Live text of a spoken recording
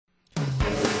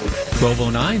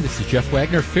12:09. This is Jeff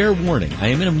Wagner. Fair warning, I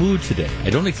am in a mood today. I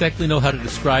don't exactly know how to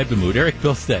describe the mood. Eric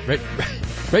Bilstead,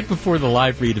 right before the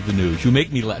live read of the news, you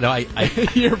make me laugh. No,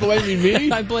 You're blaming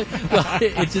me?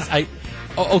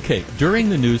 Okay, during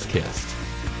the newscast.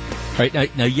 Right,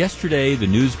 now, yesterday the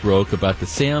news broke about the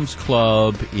Sam's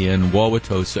Club in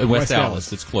Wauwatosa, West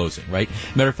Allis that's closing, right?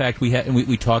 Matter of fact, we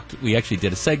actually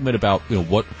did a segment about,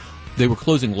 what they were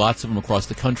closing lots of them across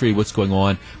the country, what's going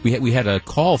on. We had a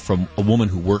call from a woman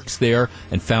who works there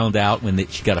and found out when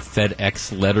she got a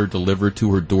FedEx letter delivered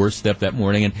to her doorstep that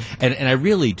morning. And I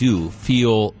really do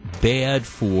feel bad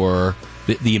for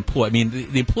the employee. I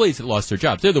mean, the employees that lost their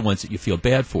jobs, they're the ones that you feel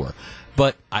bad for.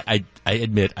 But I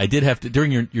admit, I did have to,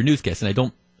 during your newscast, and I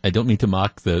don't mean to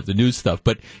mock the news stuff,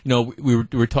 but, we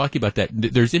were talking about that.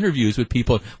 There's interviews with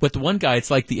people. With the one guy, it's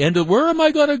like the end of, where am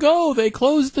I going to go? They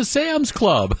closed the Sam's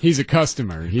Club. He's a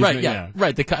customer.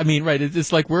 Right.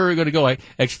 It's like, where are we going to go? I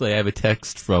have a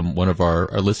text from one of our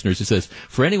listeners who says,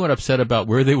 for anyone upset about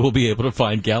where they will be able to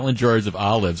find gallon jars of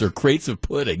olives or crates of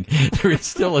pudding, there is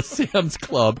still a Sam's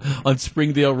Club on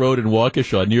Springdale Road in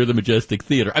Waukesha near the Majestic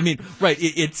Theater. I mean, right,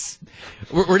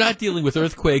 we're not dealing with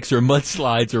earthquakes or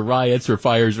mudslides or riots or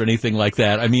fires or anything like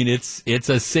that. I mean, it's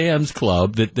a Sam's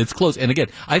Club that's closed. And again,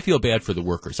 I feel bad for the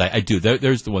workers. I do.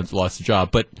 There's the ones who lost a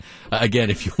job. But again,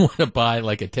 if you want to buy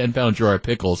like a 10-pound jar of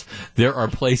pickles, there are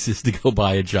places to go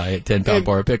buy a giant 10-pound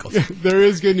bar of pickles. There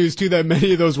is good news, too, that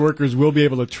many of those workers will be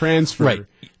able to transfer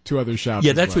to other shops.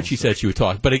 Yeah, that's what she said she would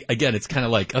talk. But again, it's kind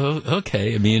of like, oh,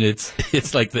 okay. I mean,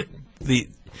 it's like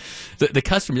the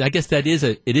customer, I guess it is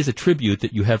a tribute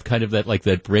that you have kind of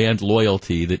that brand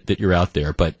loyalty that you're out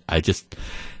there. But I just,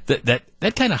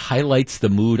 that kind of highlights the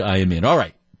mood I am in. All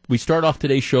right. We start off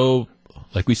today's show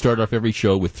like we start off every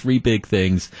show with three big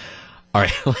things. All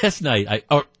right. Last night,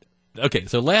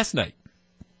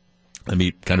 let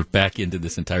me kind of back into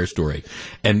this entire story.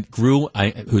 And Gru,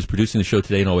 who's producing the show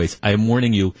today and always, I am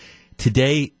warning you,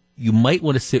 today you might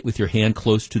want to sit with your hand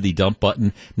close to the dump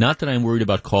button. Not that I'm worried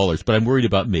about callers, but I'm worried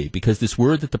about me, because this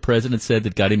word that the president said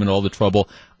that got him in all the trouble,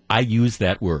 I use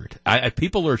that word.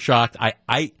 People are shocked.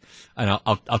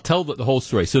 I'll tell the whole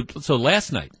story. So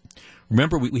last night,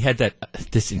 remember we had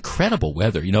this incredible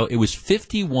weather. It was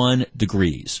 51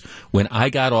 degrees when I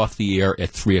got off the air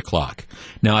at 3:00.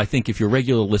 Now, I think if you're a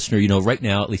regular listener, right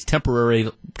now, at least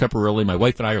temporarily, my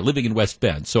wife and I are living in West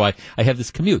Bend. So I have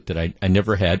this commute that I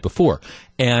never had before.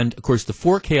 And, of course, the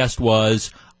forecast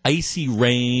was icy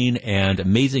rain and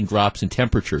amazing drops in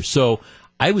temperature. So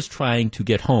I was trying to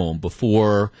get home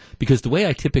because the way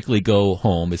I typically go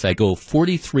home is I go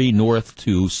 43 north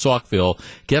to Saukville,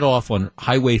 get off on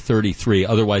Highway 33,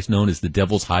 otherwise known as the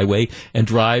Devil's Highway, and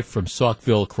drive from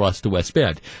Saukville across to West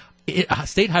Bend.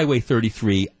 State Highway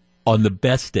 33 on the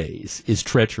best days is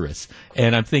treacherous.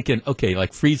 And I'm thinking, okay,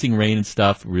 like freezing rain and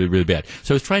stuff, really, really bad.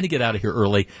 So I was trying to get out of here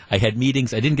early. I had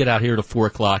meetings. I didn't get out here till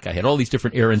 4:00. I had all these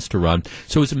different errands to run.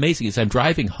 So it was amazing. As I'm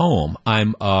driving home,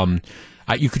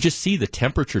 you could just see the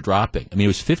temperature dropping. I mean, it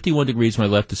was 51 degrees when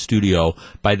I left the studio.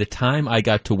 By the time I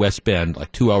got to West Bend,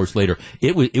 like 2 hours later,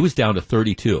 it was down to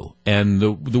 32, and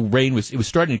the rain was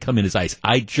starting to come in as ice.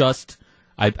 I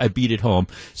beat it home.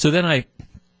 So then I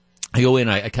go in,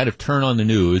 I kind of turn on the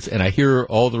news, and I hear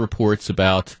all the reports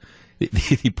about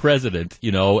the president,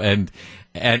 and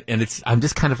I'm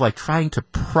just kind of like trying to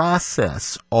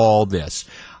process all this.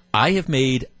 I have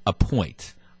made a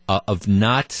point of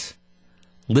not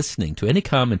listening to any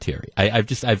commentary.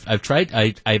 I've tried.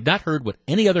 I have not heard what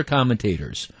any other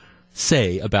commentators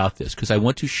say about this, because I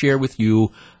want to share with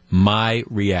you my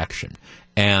reaction.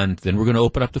 And then we're going to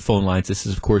open up the phone lines. This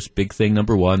is, of course, big thing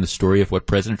number one, the story of what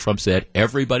President Trump said.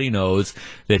 Everybody knows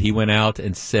that he went out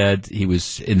and said he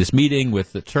was in this meeting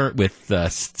with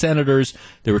senators.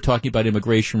 They were talking about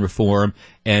immigration reform,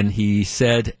 and he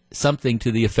said something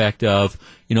to the effect of,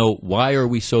 why are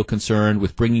we so concerned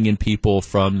with bringing in people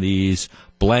from these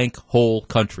blank hole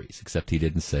countries? Except he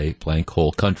didn't say blank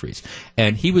hole countries.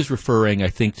 And he was referring, I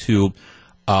think, to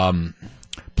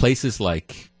places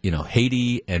like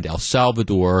Haiti and El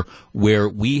Salvador, where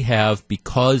we have,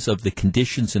 because of the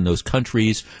conditions in those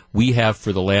countries, we have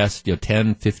for the last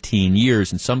 10, 15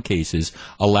 years, in some cases,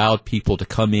 allowed people to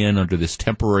come in under this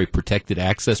temporary protected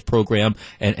access program,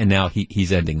 and now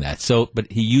he's ending that.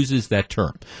 But he uses that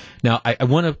term. Now, I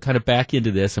want to kind of back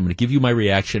into this. I'm going to give you my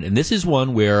reaction, and this is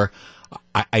one where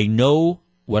I know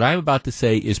what I'm about to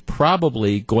say is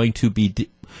probably going to be,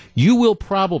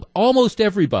 almost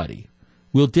everybody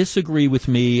will disagree with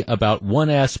me about one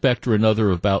aspect or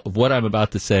another of what I'm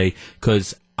about to say,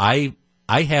 because I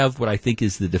have what I think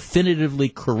is the definitively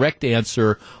correct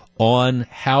answer on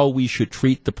how we should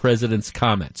treat the president's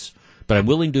comments. but I'm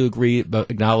willing to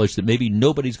acknowledge that maybe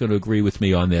nobody's going to agree with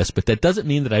me on this, but that doesn't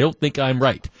mean that I don't think I'm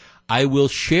right. I will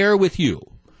share with you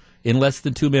in less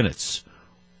than 2 minutes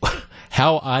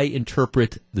how I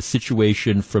interpret the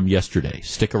situation from yesterday.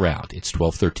 Stick around. It's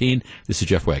 12:13. This is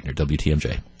Jeff Wagner,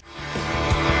 WTMJ.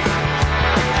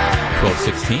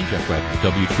 12:16, Jeff Wagner,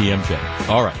 WTMJ.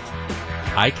 All right.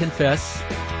 I confess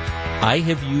I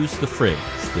have used the phrase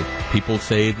that people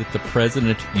say that the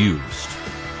president used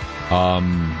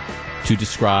to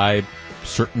describe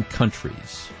certain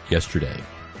countries yesterday.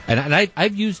 And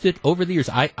I've used it over the years.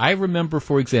 I remember,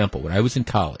 for example, when I was in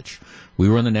college, we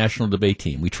were on the national debate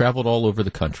team. We traveled all over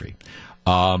the country.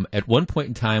 At one point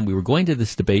in time, we were going to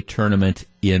this debate tournament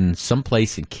in some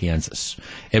place in Kansas.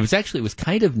 It was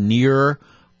kind of near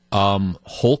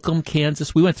Holcomb,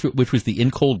 Kansas. We went through, which was the In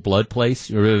Cold Blood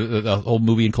place, or the whole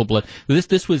movie In Cold Blood.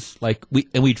 This was like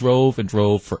we drove and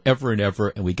drove forever and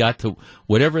ever, and we got to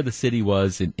whatever the city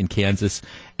was in Kansas.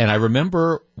 And I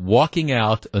remember walking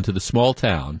out into the small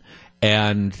town,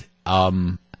 and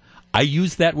I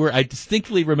used that word. I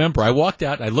distinctly remember. I walked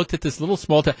out, and I looked at this little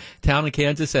small town in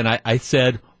Kansas, and I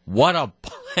said, "What a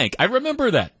blank!" I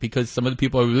remember that because some of the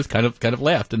people I was with kind of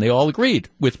laughed, and they all agreed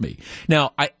with me.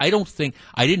 Now, I don't think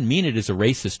I didn't mean it as a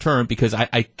racist term because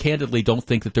I candidly don't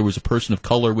think that there was a person of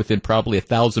color within probably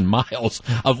 1,000 miles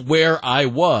of where I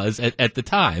was at the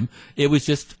time. It was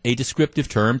just a descriptive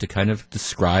term to kind of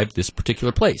describe this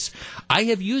particular place. I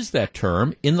have used that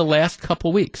term in the last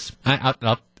couple weeks.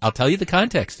 I'll tell you the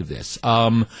context of this.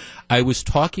 I was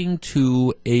talking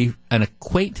to an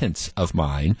acquaintance of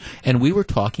mine, and we were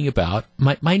talking about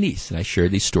my niece, and I share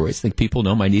these stories. I think people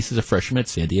know my niece is a freshman at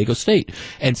San Diego State.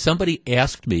 And somebody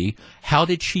asked me, how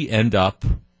did she end up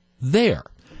there?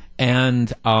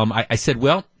 And I said,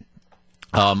 well,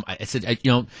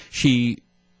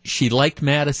 she liked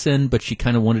Madison, but she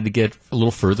kind of wanted to get a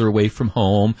little further away from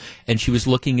home. And she was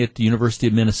looking at the University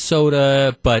of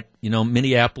Minnesota, but,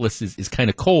 Minneapolis is kind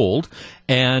of cold.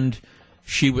 And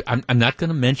I'm not going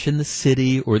to mention the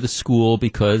city or the school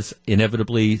because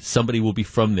inevitably somebody will be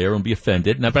from there and be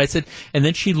offended. But I said, and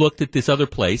then she looked at this other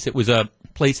place. It was a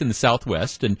place in the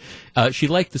Southwest, and she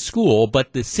liked the school,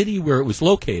 but the city where it was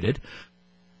located,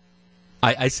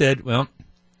 I said, well,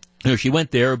 she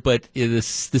went there, but the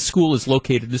school is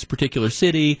located in this particular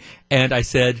city. And I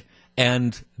said,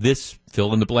 and this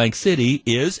fill-in-the-blank city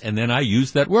is, and then I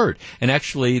used that word. And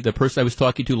actually, the person I was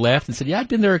talking to laughed and said, yeah, I've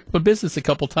been there for business a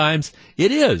couple times.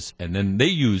 It is. And then they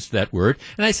used that word.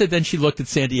 And I said, then she looked at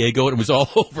San Diego, and it was all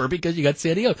over because you got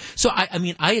San Diego. So, I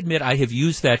admit I have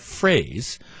used that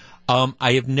phrase.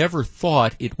 I have never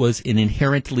thought it was an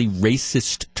inherently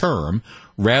racist term.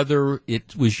 Rather,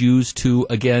 it was used to,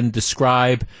 again,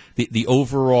 describe the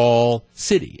overall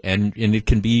city. And it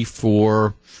can be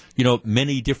for,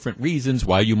 many different reasons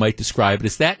why you might describe it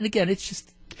as that. And again, it's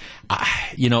just,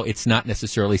 it's not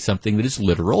necessarily something that is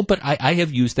literal, but I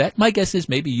have used that. My guess is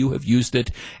maybe you have used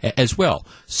it as well.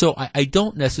 So I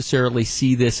don't necessarily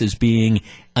see this as being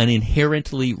an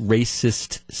inherently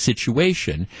racist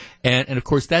situation. And of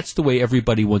course, that's the way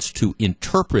everybody wants to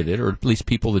interpret it, or at least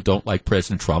people that don't like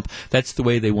President Trump. That's the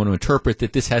way they want to interpret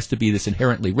that this has to be this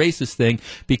inherently racist thing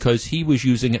because he was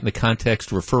using it in the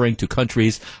context referring to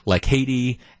countries like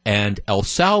Haiti and El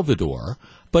Salvador.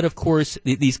 But of course,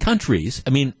 these countries,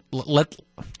 I'm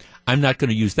not going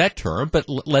to use that term, but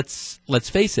let's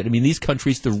face it. These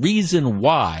countries, the reason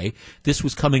why this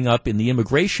was coming up in the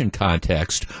immigration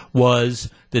context was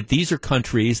that these are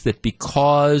countries that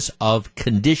because of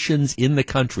conditions in the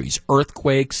countries,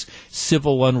 earthquakes,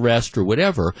 civil unrest, or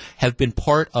whatever, have been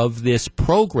part of this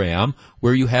program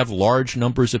where you have large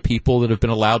numbers of people that have been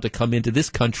allowed to come into this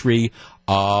country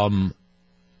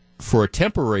for a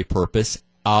temporary purpose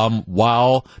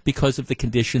because of the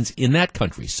conditions in that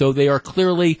country. So they are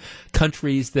clearly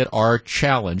countries that are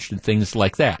challenged and things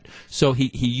like that. So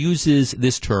he uses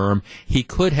this term. He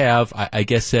could have, I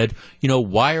guess, said,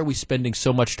 why are we spending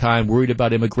so much time worried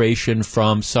about immigration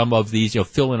from some of these,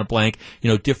 fill in a blank,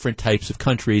 different types of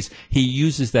countries. He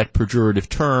uses that pejorative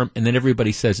term, and then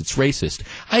everybody says it's racist.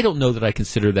 I don't know that I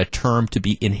consider that term to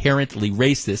be inherently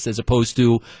racist as opposed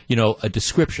to, a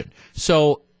description.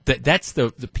 So that's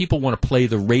the people want to play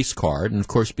the race card, and of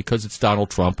course, because it's Donald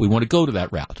Trump, we want to go to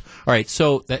that route. All right,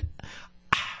 so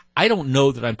I don't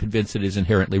know that I'm convinced it is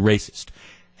inherently racist.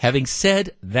 Having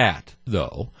said that,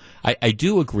 though, I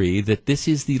do agree that this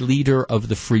is the leader of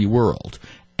the free world,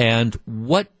 and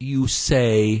what you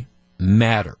say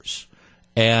matters.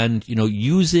 And,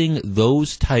 using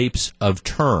those types of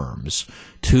terms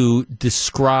to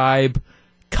describe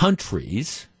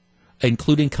countries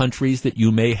including countries that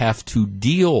you may have to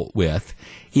deal with,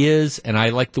 is, and I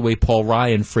like the way Paul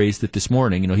Ryan phrased it this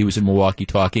morning. He was in Milwaukee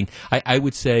talking. I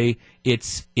would say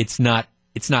it's not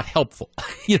helpful,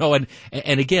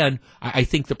 and again, I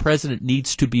think the president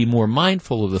needs to be more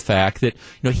mindful of the fact that,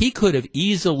 he could have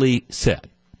easily said,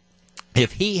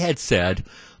 if he had said,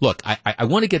 look, I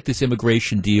want to get this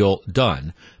immigration deal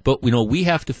done, but, we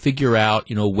have to figure out,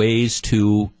 ways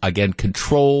to, again,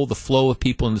 control the flow of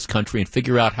people in this country and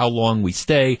figure out how long we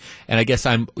stay. And I guess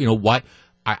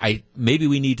maybe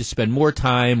we need to spend more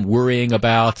time worrying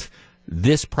about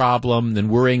this problem than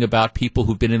worrying about people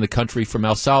who've been in the country from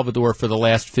El Salvador for the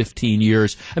last 15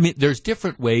 years. I mean, there's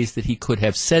different ways that he could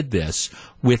have said this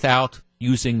without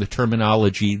using the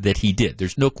terminology that he did.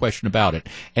 There's no question about it.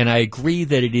 And I agree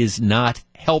that it is not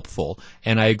helpful,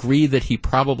 and I agree that he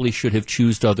probably should have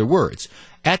chosen other words.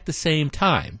 At the same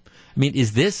time, I mean,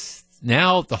 is this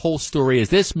now the whole story? Is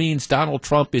this means Donald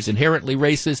Trump is inherently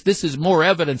racist? This is more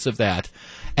evidence of that.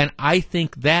 And I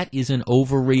think that is an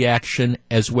overreaction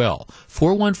as well.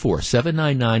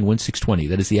 414-799-1620.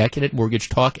 That is the Accunet Mortgage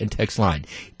talk and text line.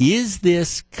 Is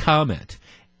this comment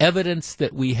evidence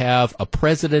that we have a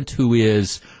president who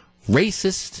is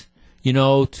racist,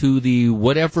 to the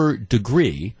whatever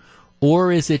degree,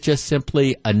 or is it just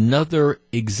simply another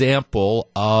example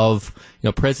of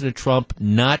President Trump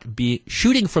not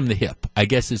shooting from the hip, I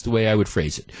guess is the way I would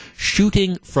phrase it.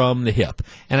 Shooting from the hip.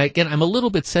 And again, I'm a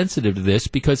little bit sensitive to this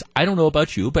because I don't know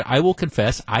about you, but I will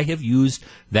confess I have used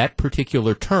that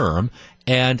particular term,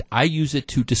 and I use it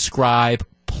to describe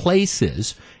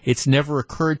places. It's never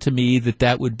occurred to me that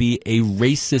that would be a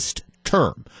racist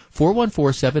term.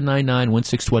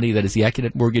 414-799-1620. That is the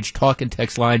Accunet Mortgage talk and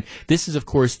text line. This is, of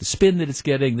course, the spin that it's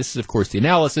getting. This is, of course, the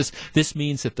analysis. This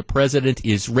means that the president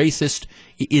is racist.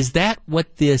 Is that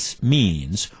what this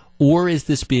means, or is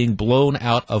this being blown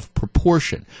out of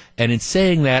proportion? And in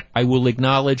saying that, I will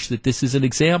acknowledge that this is an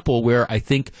example where I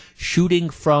think shooting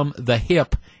from the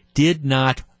hip did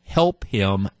not help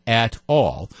him at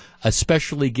all,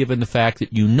 especially given the fact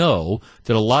that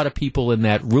that a lot of people in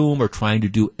that room are trying to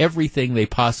do everything they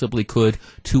possibly could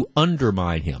to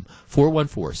undermine him.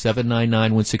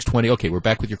 414-799-1620. Okay, we're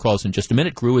back with your calls in just a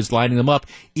minute. Gru is lining them up.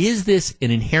 Is this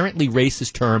an inherently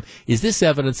racist term? Is this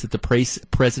evidence that the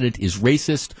president is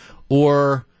racist,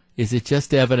 or is it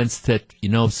just evidence that,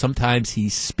 sometimes he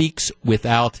speaks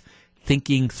without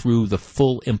thinking through the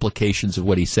full implications of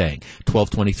what he's saying?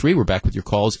 1223, we're back with your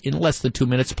calls in less than 2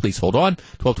 minutes. Please hold on.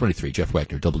 1223, Jeff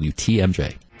Wagner,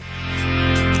 WTMJ.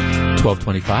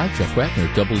 1225, Jeff Wagner,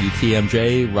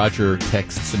 WTMJ. Roger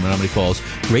texts and how many calls.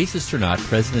 Racist or not,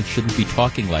 presidents shouldn't be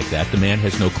talking like that. The man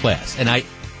has no class. And I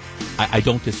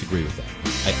don't disagree with that.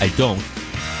 I don't.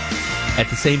 At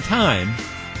the same time,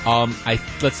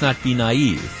 let's not be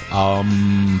naive.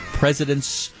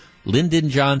 Presidents Lyndon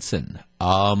Johnson,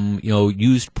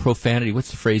 used profanity.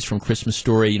 What's the phrase from Christmas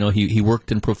Story? He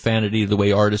worked in profanity the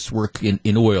way artists work in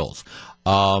oils.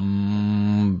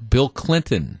 Bill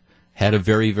Clinton had a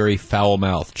very, very foul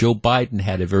mouth. Joe Biden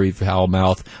had a very foul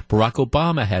mouth. Barack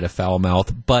Obama had a foul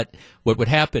mouth. But what would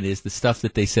happen is the stuff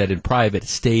that they said in private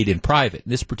stayed in private. In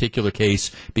this particular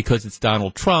case, because it's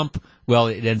Donald Trump, well,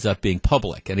 it ends up being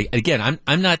public. And again,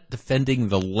 I'm not defending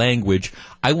the language.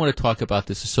 I want to talk about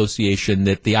this association,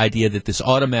 that the idea that this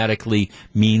automatically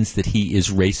means that he is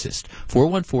racist.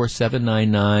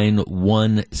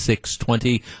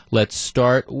 414-799-1620. Let's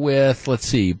start with,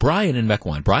 Brian in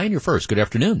Mequon. Brian, you're first. Good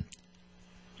afternoon.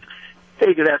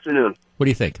 Hey, good afternoon. What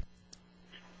do you think?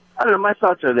 I don't know. My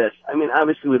thoughts are this. I mean,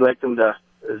 obviously, we'd like him to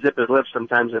zip his lips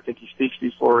sometimes. I think he speaks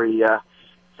before he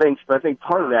thinks. But I think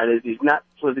part of that is he's not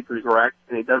politically correct,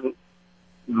 and he doesn't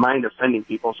mind offending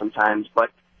people sometimes. But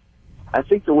I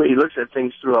think the way he looks at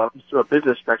things through a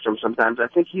business spectrum sometimes, I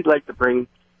think he'd like to bring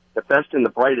the best and the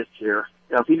brightest here.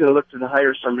 If he's going to look to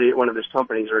hire somebody at one of his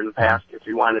companies, or in the past, if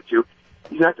he wanted to,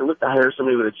 he's not going to look to hire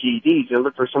somebody with a GED. He's going to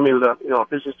look for somebody with a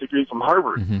business degree from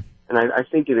Harvard. Mm-hmm. And I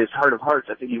think in his heart of hearts,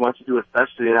 I think he wants to do what's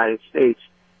best for the United States.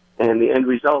 And the end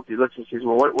result, he looks and says,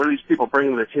 well, what are these people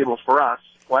bringing to the table for us?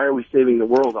 Why are we saving the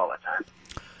world all the time?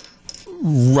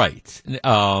 Right.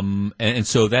 And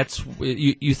so that's,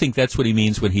 you think that's what he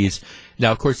means when he's,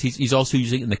 now of course he's also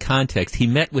using it in the context. He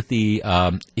met with the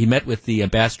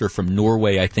ambassador from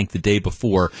Norway, I think the day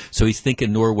before. So he's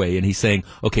thinking Norway, and he's saying,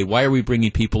 okay, why are we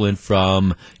bringing people in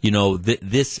from,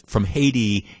 from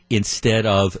Haiti instead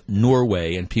of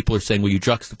Norway? And people are saying, well, you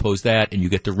juxtapose that and you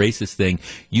get the racist thing.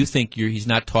 You think he's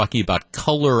not talking about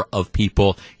color of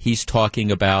people. He's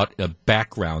talking about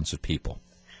backgrounds of people.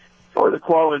 Or the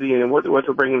quality and what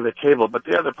they're bringing to the table. But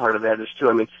the other part of that is, too,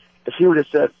 I mean, if he would have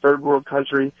said third world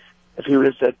country, if he would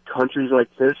have said countries like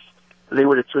this, they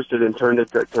would have twisted and turned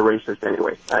it to racist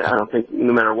anyway. I don't think,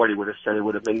 no matter what he would have said, it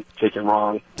would have been taken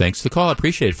wrong. Thanks for the call. I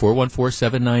appreciate it.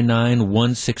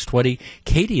 414-799-1620.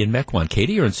 Katie in Mequon.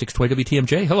 Katie, you're on 620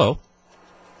 WTMJ. Hello.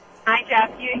 Hi,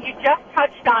 Jeff. You just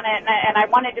touched on it, and I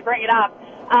wanted to bring it up.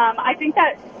 I think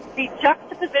that the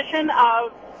juxtaposition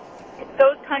of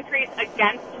those countries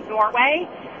against Norway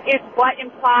is what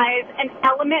implies an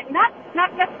element, not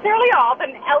necessarily all, but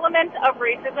an element of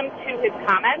racism to his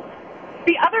comments.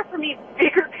 The other, for me,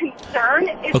 bigger concern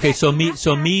is okay. So me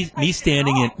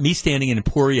standing in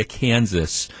Emporia,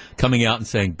 Kansas, coming out and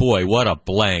saying, "Boy, what a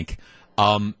blank."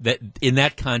 That in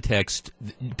that context,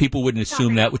 people wouldn't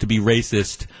assume that to be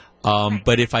racist.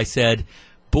 But if I said,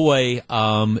 "Boy,"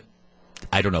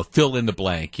 I don't know, fill in the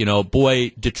blank.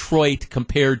 Boy, Detroit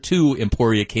compared to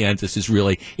Emporia, Kansas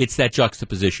it's that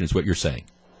juxtaposition is what you're saying.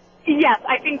 Yes,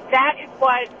 I think that is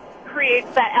what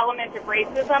creates that element of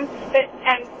racism.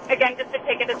 And again, just to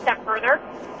take it a step further,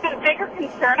 the bigger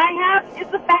concern I have is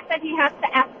the fact that he has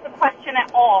to ask the question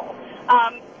at all.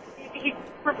 He's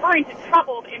referring to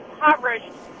troubled,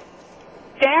 impoverished,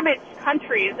 damaged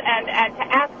countries, and to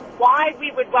ask why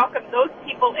we would welcome those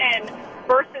people in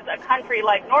versus a country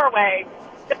like Norway.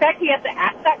 The fact he has to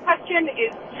ask that question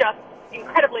is just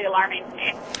incredibly alarming to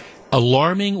me.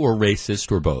 Alarming or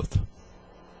racist or both?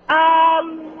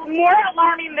 More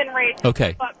alarming than racist,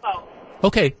 okay. But both.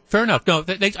 Okay, fair enough. No,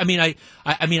 because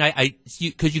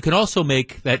you can also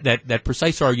make that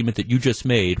precise argument that you just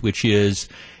made, which is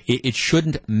it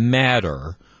shouldn't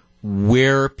matter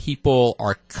where people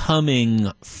are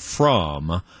coming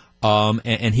from,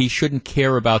 and he shouldn't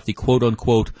care about the quote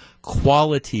unquote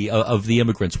quality of the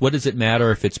immigrants. What does it matter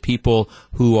if it's people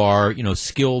who are,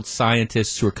 skilled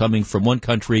scientists who are coming from one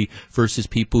country versus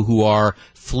people who are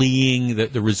fleeing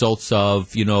the results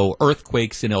of,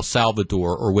 earthquakes in El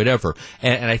Salvador or whatever.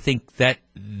 And I think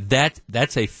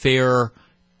that's a fair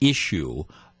issue.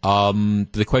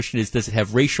 The question is, does it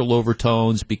have racial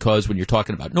overtones? Because when you're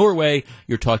talking about Norway,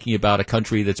 you're talking about a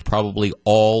country that's probably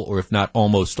all, or if not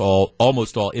almost all,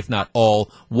 if not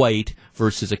all white,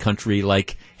 versus a country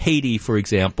like Haiti, for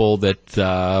example, that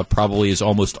probably is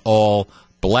almost all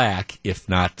black, if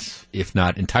not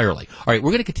entirely. All right,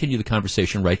 we're going to continue the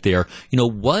conversation right there.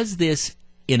 Was this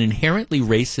an inherently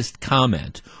racist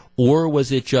comment, or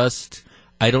was it just,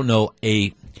 I don't know,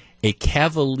 a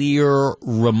cavalier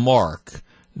remark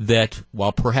that,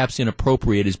 while perhaps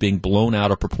inappropriate, is being blown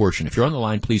out of proportion? If you're on the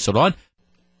line, please hold on.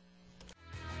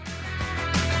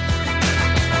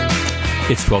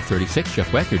 It's 12:36.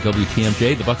 Jeff Wagner,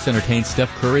 WTMJ. The Bucks entertain Steph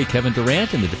Curry, Kevin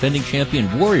Durant, and the defending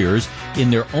champion Warriors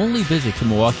in their only visit to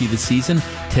Milwaukee this season.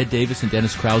 Ted Davis and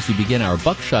Dennis Krause begin our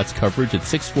Buckshots coverage at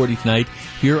 6:40 tonight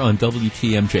here on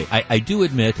WTMJ. I do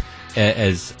admit,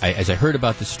 as I heard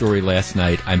about this story last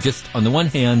night, I'm just, on the one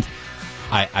hand,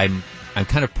 I'm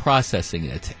kind of processing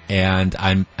it, and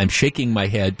I'm shaking my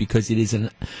head because it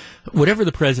isn't whatever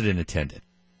the president intended.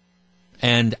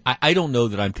 And I don't know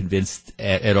that I'm convinced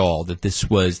at all that this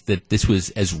was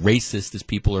as racist as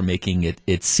people are making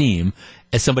it seem,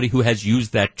 as somebody who has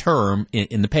used that term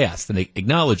in the past and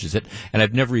acknowledges it. And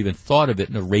I've never even thought of it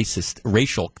in a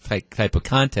racial type of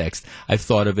context. I've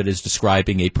thought of it as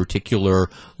describing a particular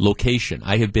location.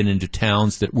 I have been into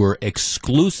towns that were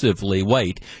exclusively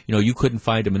white. You couldn't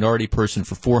find a minority person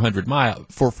for 400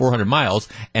 miles,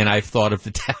 and I've thought of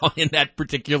the town in that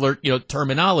particular,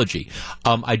 terminology.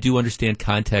 I do understand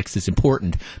context is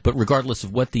important, but regardless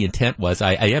of what the intent was,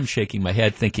 I am shaking my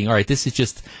head thinking, all right, this is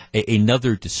just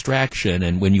another distraction.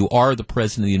 And when you are the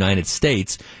president of the United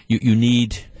States, you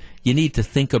need to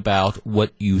think about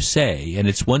what you say. And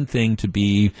it's one thing to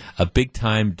be a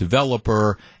big-time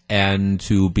developer and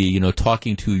to be,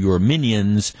 talking to your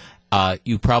minions.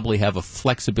 You probably have a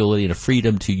flexibility and a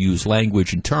freedom to use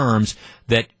language and terms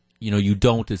that you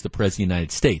don't as the President of the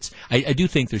United States. I do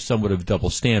think there's somewhat of a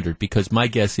double standard, because my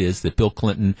guess is that Bill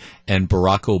Clinton and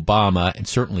Barack Obama and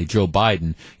certainly Joe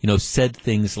Biden, said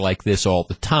things like this all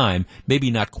the time,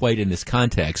 maybe not quite in this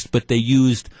context, but they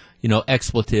used,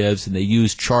 expletives and they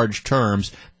used charged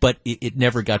terms, but it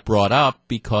never got brought up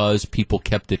because people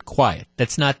kept it quiet.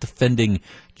 That's not defending,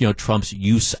 Trump's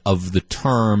use of the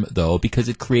term, though, because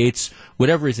it creates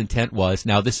whatever his intent was.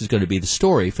 Now, this is going to be the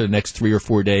story for the next 3 or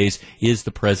 4 days. Is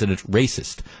the president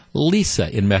racist? Lisa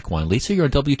in Mequon. Lisa, you're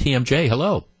on WTMJ.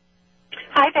 Hello.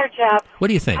 Hi there, Jeff. What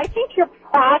do you think? I think your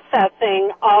processing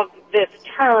of this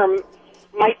term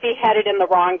might be headed in the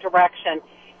wrong direction.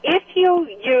 If you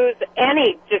use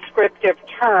any descriptive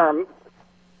term,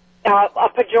 a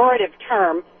pejorative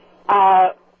term,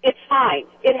 it's fine.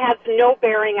 It has no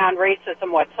bearing on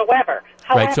racism whatsoever.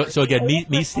 However, right. So again,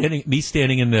 me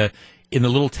standing in in the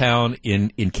little town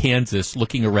in Kansas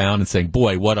looking around and saying,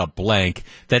 boy, what a blank.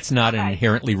 That's not an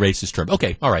inherently racist term.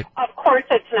 Okay, all right. Of course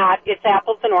it's not. It's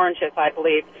apples and oranges, I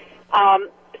believe.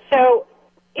 So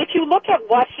if you look at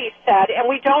what he said, and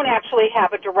we don't actually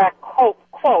have a direct quote,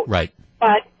 right?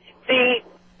 But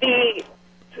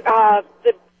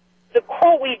the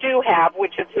quote we do have,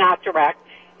 which is not direct,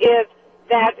 is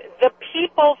that the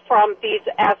people from these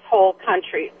asshole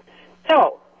countries.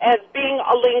 So, as being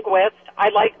a linguist, I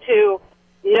like to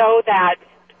know that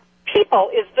people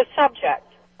is the subject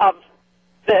of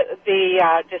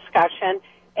the discussion,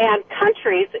 and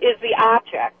countries is the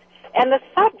object, and the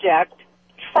subject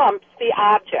trumps the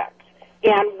object,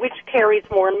 and which carries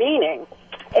more meaning.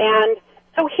 And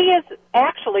so he is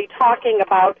actually talking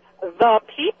about the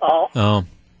people. Oh,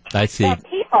 I see. The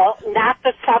people, not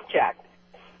the subject.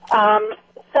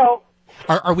 So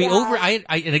are we over? And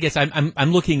I guess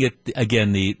I'm looking at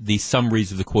again the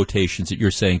summaries of the quotations that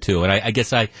you're saying too, and I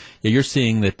guess you're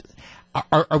seeing that.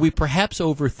 Are we perhaps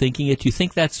overthinking it? Do you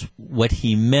think that's what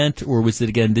he meant, or was it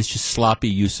again this just sloppy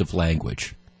use of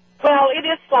language? Well, it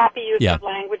is sloppy use of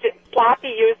language. It's sloppy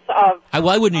use of.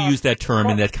 Why wouldn't you use that term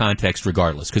in that context,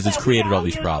 regardless? Because it's created all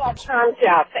these problems. That term,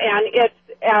 Jeff, and it's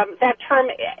that term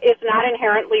is not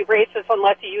inherently racist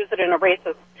unless you use it in a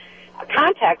racist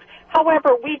context.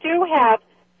 However, we do have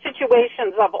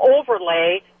situations of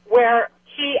overlay where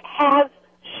he has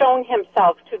shown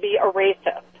himself to be a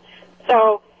racist.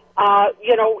 So,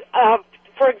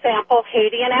 for example,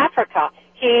 Haiti and Africa.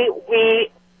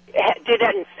 We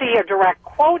didn't see a direct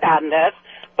quote on this,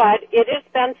 but it has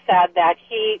been said that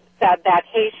he said that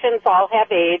Haitians all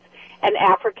have AIDS and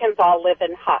Africans all live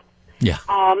in huts. Yeah.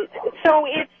 So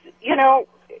it's,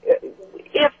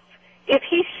 if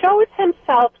he shows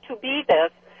himself to be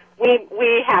this,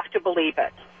 we have to believe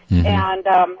it. Mm-hmm. And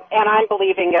I'm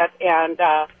believing it, and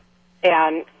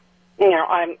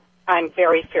I'm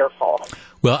very fearful.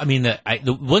 Well, I mean,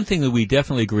 the one thing that we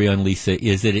definitely agree on, Lisa,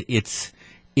 is that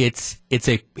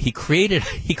he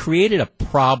created a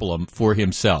problem for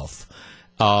himself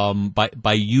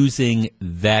by using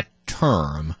that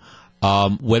term.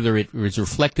 Whether it is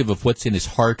reflective of what's in his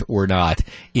heart or not,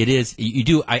 it is.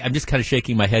 I'm just kind of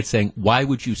shaking my head, saying, "Why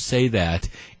would you say that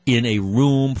in a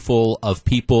room full of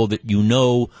people that you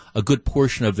know a good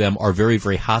portion of them are very,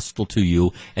 very hostile to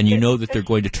you, and you know that they're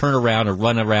going to turn around or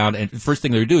run around, and the first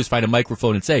thing they're going to do is find a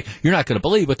microphone and say, "You're not going to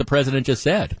believe what the president just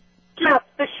said." Yes,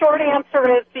 the short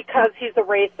answer is because he's a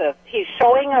racist. He's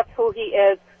showing us who he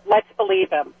is. Let's believe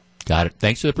him. Got it.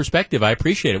 Thanks for the perspective. I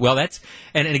appreciate it. Well,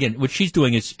 and again, what she's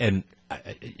doing is, and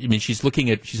I mean, she's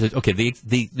looking at, she says, okay,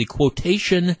 the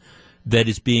quotation that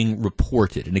is being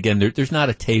reported, and again, there's not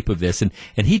a tape of this, and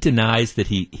he denies that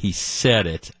he said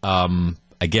it,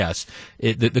 I guess.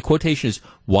 The quotation is,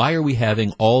 why are we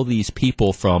having all these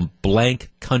people from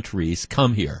blank countries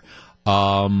come here?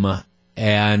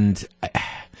 And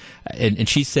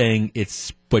she's saying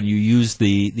it's, when you use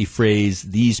the phrase,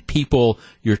 these people,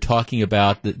 you're talking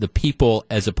about the people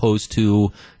as opposed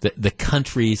to the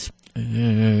countries.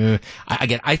 Again,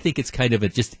 I think it's kind of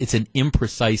it's an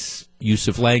imprecise use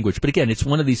of language. But again, it's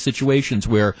one of these situations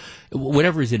where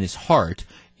whatever is in his heart,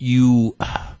 you've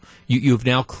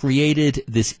now created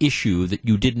this issue that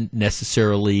you didn't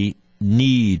necessarily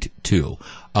need to.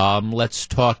 Let's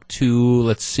talk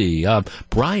to,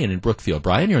 Brian in Brookfield.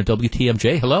 Brian, you're on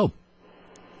WTMJ. Hello.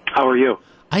 How are you?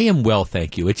 I am well,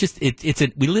 thank you.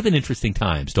 We live in interesting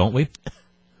times, don't we?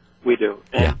 We do.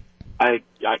 And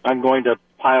yeah. I'm going to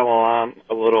pile on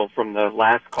a little from the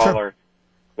last caller,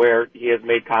 where he has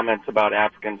made comments about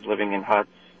Africans living in huts.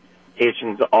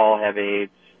 Haitians all have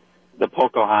AIDS. The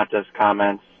Pocahontas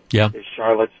comments. Yeah. His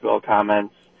Charlottesville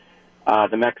comments.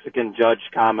 The Mexican judge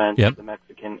comments. Yep. The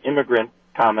Mexican immigrant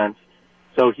comments.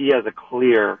 So he has a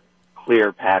clear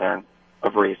pattern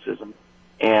of racism.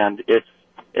 And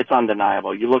it's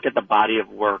undeniable. You look at the body of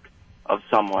work of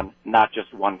someone, not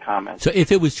just one comment. So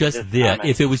if it was just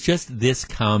this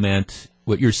comment,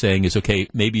 what you're saying is, okay,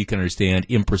 maybe you can understand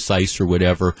imprecise or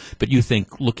whatever, but you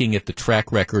think looking at the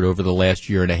track record over the last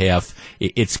year and a half,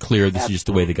 it's clear this is just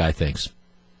the way the guy thinks.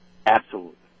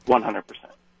 Absolutely.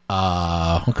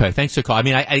 100%. Okay, thanks for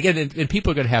calling. I mean, again, and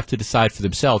people are going to have to decide for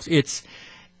themselves. It's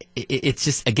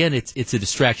just, again, it's a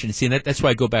distraction. See, and that's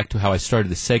why I go back to how I started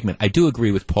the segment. I do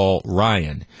agree with Paul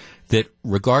Ryan that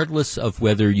regardless of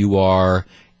whether you are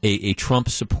a Trump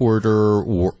supporter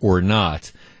or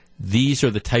not, these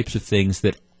are the types of things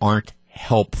that aren't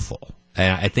helpful.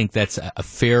 And I think that's a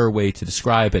fair way to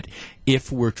describe it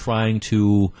if we're trying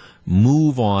to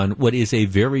move on what is a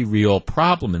very real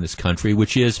problem in this country,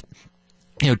 which is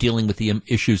dealing with the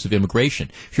issues of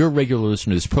immigration. If you're a regular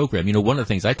listener to this program, one of the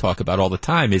things I talk about all the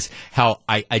time is how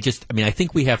I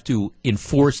think we have to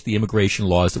enforce the immigration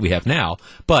laws that we have now,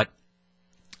 but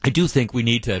I do think we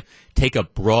need to take a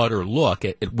broader look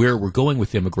at where we're going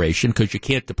with immigration, because you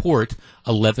can't deport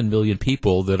 11 million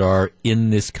people that are in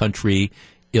this country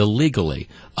illegally.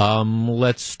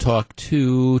 Let's talk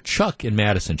to Chuck in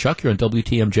Madison. Chuck, you're on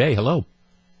WTMJ. Hello.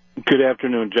 Good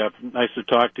afternoon, Jeff. Nice to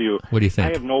talk to you. What do you think?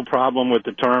 I have no problem with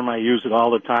the term. I use it all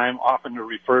the time, often to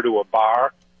refer to a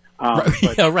bar.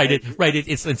 Right.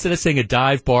 It's instead of saying a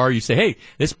dive bar, you say, "Hey,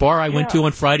 this bar I went to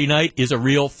on Friday night is a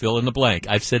real fill in the blank."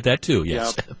 I've said that too.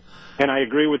 Yes. Yep. And I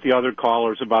agree with the other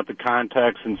callers about the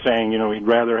context and saying, we'd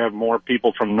rather have more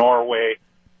people from Norway,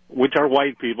 which are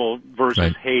white people,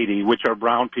 versus Haiti, which are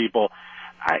brown people.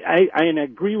 I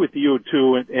agree with you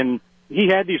too, and he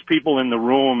had these people in the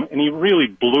room, and he really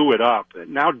blew it up.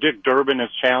 Now Dick Durbin is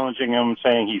challenging him,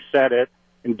 saying he said it,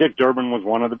 and Dick Durbin was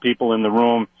one of the people in the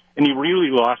room, and he really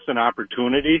lost an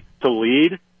opportunity to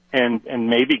lead and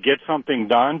maybe get something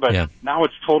done. But now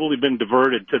it's totally been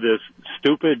diverted to this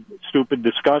stupid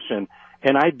discussion,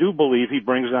 and I do believe he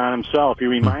brings it on himself. He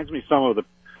reminds me some of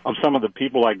the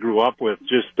people I grew up with,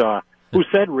 just who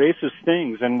said racist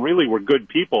things and really were good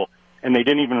people, and they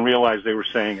didn't even realize they were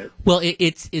saying it. Well,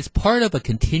 it's part of a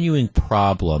continuing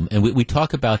problem, and we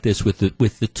talk about this with the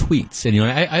tweets. And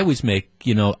I always make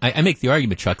I make the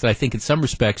argument, Chuck, that I think in some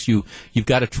respects you've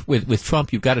got to with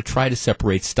Trump you've got to try to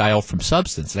separate style from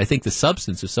substance. And I think the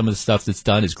substance of some of the stuff that's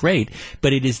done is great,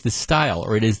 but it is the style,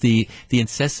 or it is the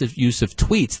incessant use of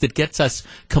tweets that gets us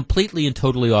completely and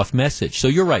totally off message. So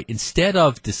you're right. Instead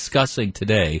of discussing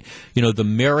today, the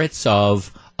merits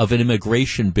of an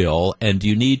immigration bill, and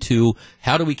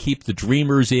how do we keep the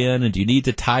dreamers in, and do you need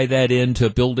to tie that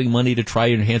into building money to try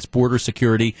and enhance border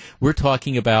security? We're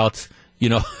talking about,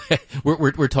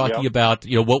 we're talking about,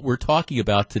 what we're talking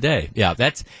about today. Yeah,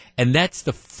 that's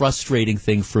the frustrating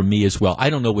thing for me as well.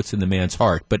 I don't know what's in the man's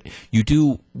heart, but you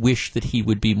do wish that he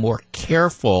would be more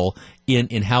careful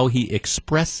in how he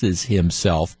expresses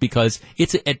himself, because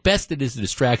at best it is a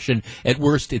distraction. At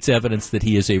worst, it's evidence that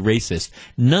he is a racist,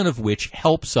 none of which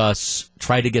helps us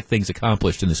try to get things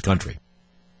accomplished in this country.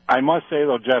 I must say,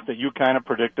 though, Jeff, that you kind of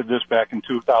predicted this back in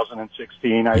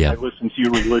 2016. I listened to you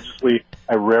religiously.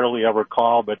 I rarely ever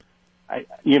call, but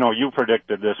you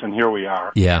predicted this, and here we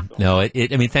are. Yeah, no,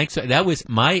 thanks. That was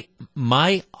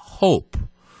my hope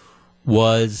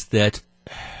was that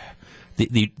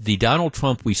the Donald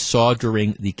Trump we saw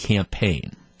during the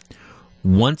campaign,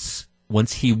 once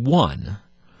he won,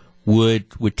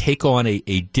 would take on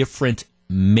a different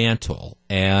mantle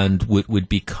and would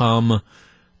become,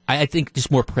 I think,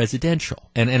 just more presidential.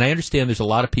 And I understand there's a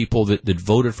lot of people that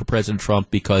voted for President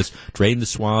Trump because drain the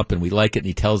swamp and we like it and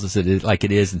he tells us it like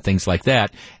it is and things like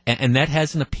that. And that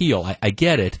has an appeal. I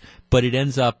get it, but it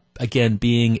ends up, again,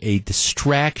 being a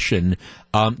distraction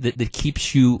that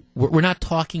keeps you. We're not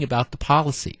talking about the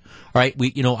policy. All right,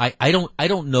 I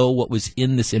don't know what was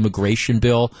in this immigration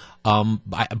bill,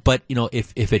 but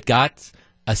if it got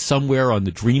somewhere on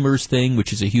the Dreamers thing,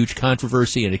 which is a huge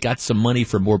controversy, and it got some money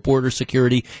for more border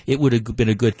security, it would have been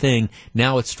a good thing.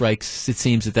 Now it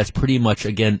seems that that's pretty much,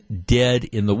 again, dead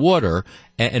in the water,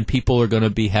 and people are going to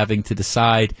be having to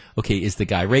decide, okay, is the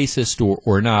guy racist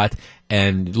or not,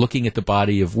 and looking at the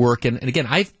body of work. And again,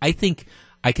 I think,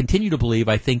 I continue to believe,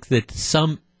 I think that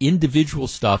some individual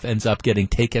stuff ends up getting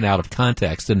taken out of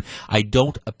context, and I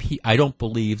don't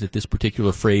believe that this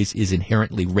particular phrase is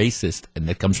inherently racist, and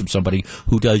that comes from somebody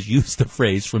who does use the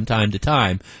phrase from time to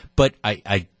time. But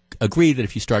I agree that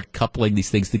if you start coupling these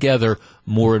things together,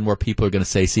 more and more people are going to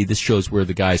say, see, this shows where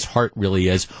the guy's heart really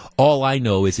is. All I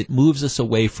know is it moves us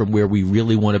away from where we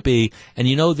really want to be, and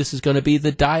this is going to be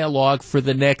the dialogue for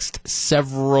the next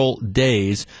several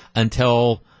days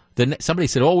until somebody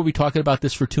said, we'll be talking about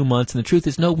this for 2 months. And the truth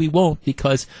is, no, we won't,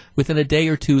 because within a day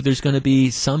or two, there's going to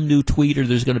be some new tweet, or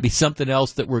there's going to be something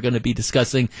else that we're going to be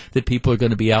discussing that people are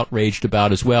going to be outraged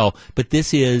about as well. But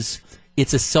it's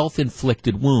a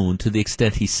self-inflicted wound to the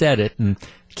extent he said it. And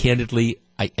candidly,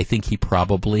 I think he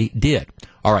probably did.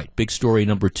 All right, big story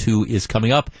number 2 is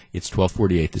coming up. It's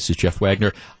 12:48. This is Jeff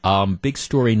Wagner. Big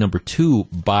story number 2,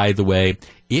 by the way,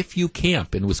 if you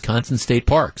camp in Wisconsin state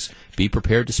parks, be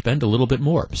prepared to spend a little bit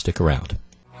more. Stick around.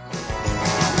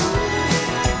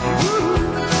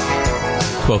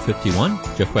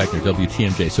 12:51. Jeff Wagner,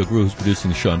 WTMJ. So Gru, who's producing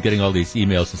the show, I'm getting all these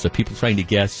emails and stuff. People trying to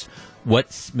guess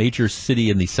what major city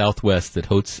in the Southwest that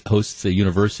hosts a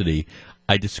university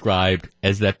I described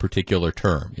as that particular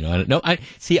term. I don't know.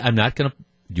 I'm not going to.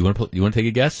 Do you want to take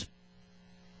a guess?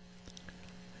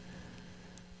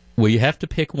 Well, you have to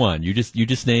pick one. You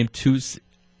just named 2.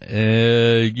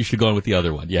 You should have gone with the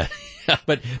other one. Yeah.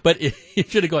 but you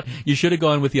should have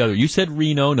gone with the other. You said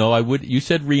Reno. No, I would. You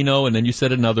said Reno, and then you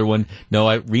said another one.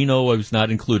 No, Reno I was not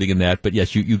including in that. But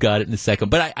yes, you got it in a second.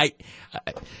 But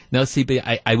now see,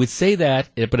 I would say that.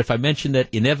 But if I mentioned that,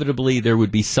 inevitably there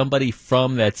would be somebody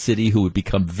from that city who would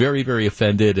become very, very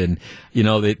offended, and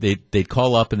they'd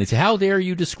call up and they'd say, "How dare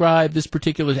you describe this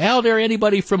particular? How dare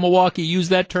anybody from Milwaukee use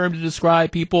that term to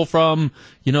describe people from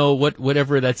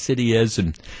whatever that city is?"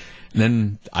 And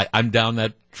then I'm down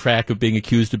that track of being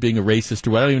accused of being a racist,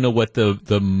 or I don't even know what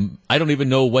I don't even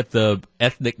know what the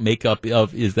ethnic makeup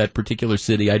of is that particular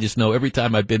city. I just know every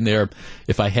time I've been there,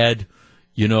 if I had,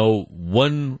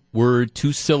 one word,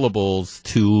 2 syllables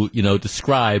to,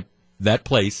 describe that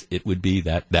place, it would be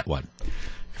that one.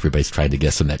 Everybody's trying to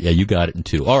guess on that. Yeah, you got it in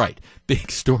 2. All right.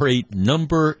 Big story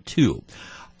number 2.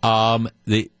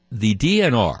 The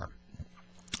DNR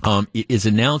is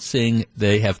announcing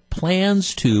they have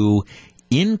plans to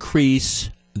increase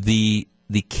the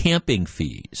camping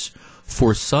fees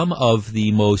for some of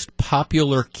the most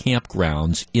popular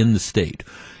campgrounds in the state.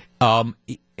 One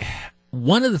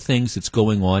of the things that's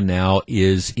going on now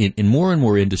is in more and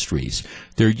more industries,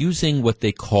 they're using what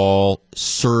they call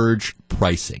surge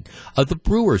pricing. The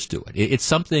brewers do it. It's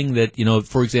something that,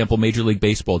 for example, Major League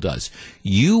Baseball does.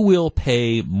 You will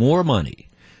pay more money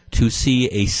to see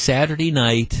a Saturday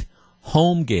night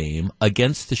home game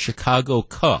against the Chicago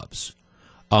Cubs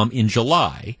in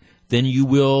July than you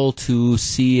will to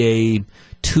see a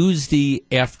Tuesday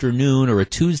afternoon or a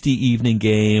Tuesday evening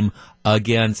game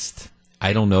against,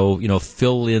 I don't know,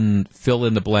 fill in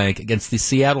the blank, against the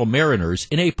Seattle Mariners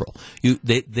in April.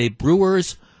 The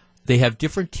Brewers, they have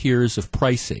different tiers of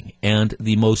pricing, and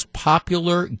the most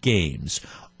popular games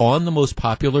on the most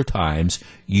popular times,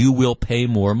 you will pay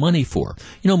more money for.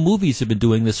 Movies have been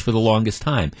doing this for the longest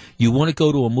time. You want to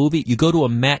go to a movie, you go to a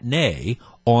matinee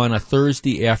on a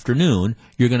Thursday afternoon,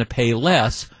 you're going to pay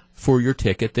less for your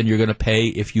ticket than you're going to pay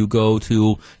if you go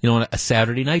to, a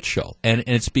Saturday night show. And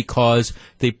it's because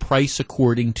they price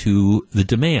according to the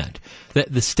demand.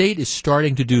 The state is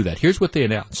starting to do that. Here's what they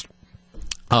announced.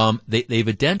 They've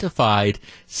identified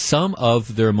some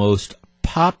of their most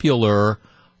popular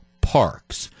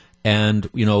parks, and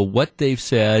what they've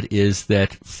said is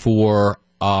that for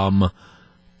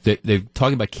they're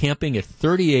talking about camping at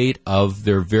 38 of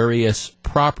their various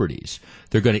properties.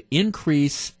 They're going to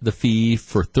increase the fee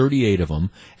for 38 of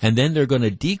them, and then they're going to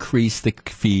decrease the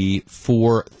fee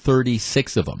for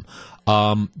 36 of them.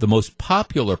 The most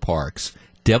popular parks: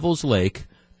 Devil's Lake,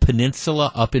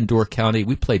 Peninsula up in Door County.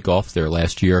 We played golf there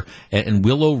last year, and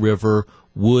Willow River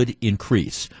would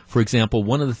increase. For example,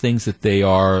 one of the things that they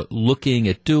are looking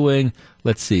at doing,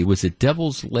 let's see, was it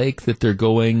Devil's Lake that they're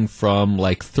going from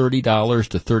like $30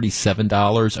 to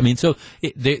 $37? I mean,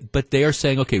 but they are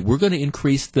saying, okay, we're going to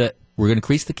increase the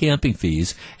camping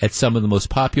fees at some of the most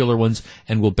popular ones,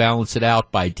 and we'll balance it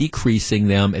out by decreasing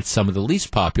them at some of the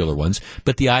least popular ones.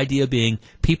 But the idea being,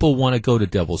 people want to go to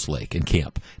Devil's Lake and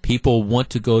camp. People want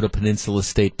to go to Peninsula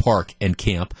State Park and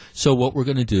camp. So what we're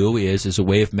going to do is, as a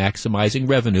way of maximizing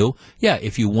revenue,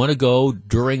 if you want to go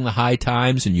during the high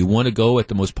times and you want to go at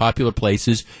the most popular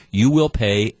places, you will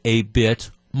pay a bit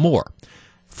more.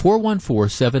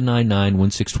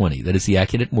 414-799-1620. That is the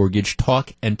Acunet Mortgage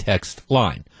talk and text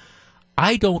line.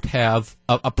 I don't have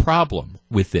a problem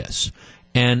with this.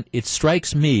 And it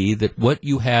strikes me that what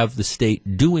you have the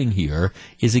state doing here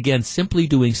is, again, simply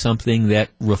doing something that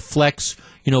reflects,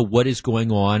 what is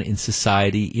going on in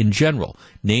society in general,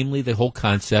 namely the whole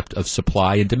concept of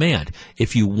supply and demand.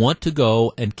 If you want to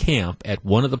go and camp at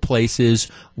one of the places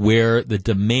where the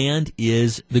demand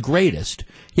is the greatest,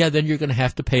 then you're going to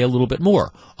have to pay a little bit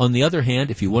more. On the other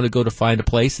hand, if you want to go to find a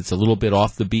place that's a little bit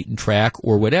off the beaten track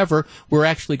or whatever, we're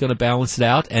actually going to balance it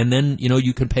out, and then,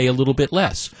 you can pay a little bit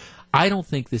less. I don't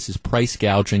think this is price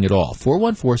gouging at all.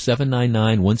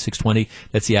 414-799-1620.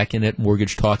 That's the Acunet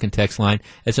Mortgage talk and text line.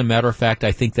 As a matter of fact,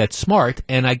 I think that's smart,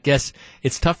 and I guess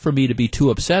it's tough for me to be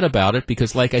too upset about it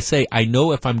because, like I say, I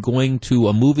know if I'm going to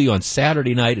a movie on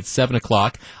Saturday night at 7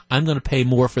 o'clock, I'm going to pay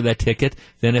more for that ticket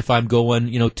than if I'm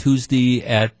going, Tuesday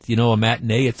at, a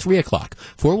matinee at 3 o'clock.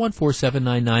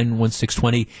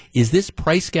 414-799-1620. Is this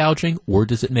price gouging, or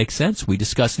does it make sense? We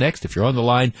discuss next. If you're on the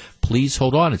line, please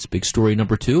hold on. It's big story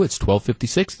number 2. It's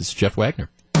 12:56. This is Jeff Wagner.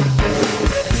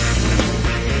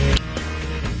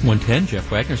 110,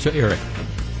 Jeff Wagner. So, Eric,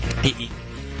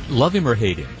 love him or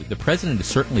hate him, the president has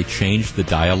certainly changed the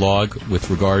dialogue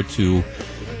with regard to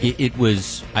it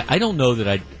was. I don't know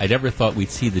that I'd ever thought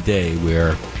we'd see the day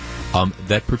where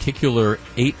that particular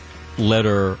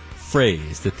 8-letter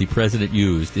phrase that the president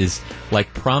used is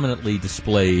like prominently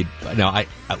displayed. Now,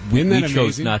 we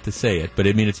chose not to say it, but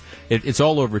I mean it's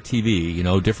all over TV. You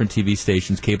know, different TV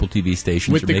stations, cable TV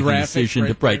stations with are the making a graphics decision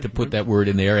to put that word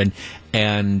in there,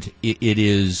 and it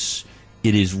is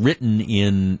written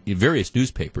in various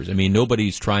newspapers. I mean,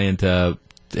 nobody's trying to.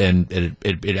 And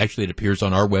it actually appears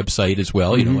on our website as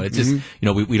well. You know, it's just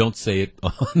we don't say it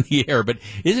on the air, but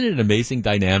isn't it an amazing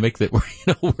dynamic that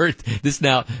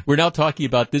we're now talking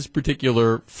about this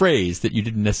particular phrase that you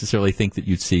didn't necessarily think that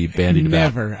you'd see bandied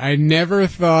about? I never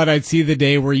thought I'd see the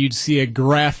day where you'd see a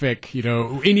graphic,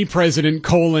 any president,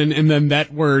 and then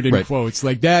that word in quotes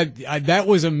like that. That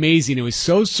was amazing. It was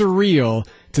so surreal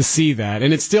to see that,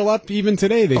 and it's still up even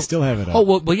today. They still have it up. Oh,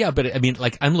 well, yeah, but I mean,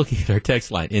 like, I'm looking at our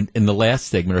text line. In the last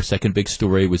segment, our second big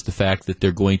story was the fact that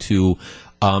they're going to,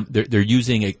 they're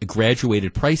using a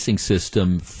graduated pricing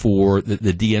system for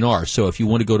the DNR. So if you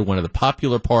want to go to one of the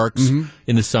popular parks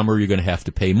in the summer, you're going to have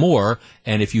to pay more.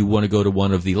 And if you want to go to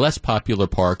one of the less popular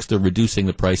parks, they're reducing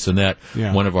the price on that.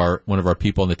 Yeah. One of our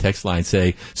people on the text line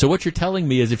say, so what you're telling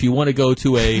me is if you want to go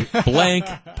to a blank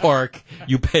park,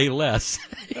 you pay less.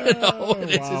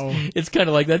 It's kind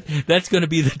of like that. That's going to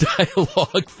be the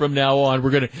dialogue from now on. We're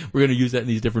going to use that in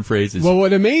these different phrases. Well,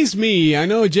 what amazed me, I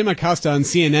know Jim Acosta on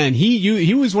CNN,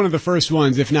 he was one of the first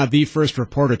ones, if not the first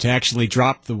reporter, to actually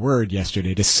drop the word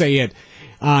yesterday, to say it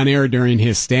on air during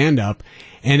his stand-up.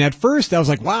 And at first I was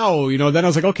like, wow, then I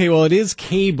was like, okay, well, it is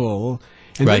cable.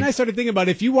 And then I started thinking about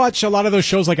if you watch a lot of those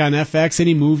shows like on FX,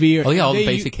 any movie. All the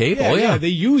basic cable. Yeah, they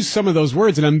use some of those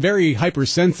words, and I'm very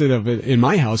hypersensitive in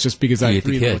my house just because I have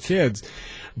 3 little kids.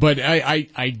 But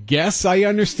I guess I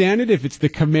understand it if it's the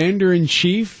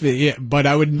commander-in-chief, but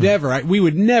I would we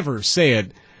would never say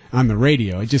it on the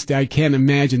radio. I can't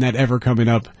imagine that ever coming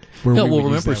up.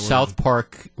 Remember South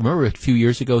Park, a few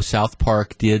years ago, South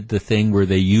Park did the thing where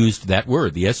they used that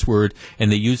word, the S word,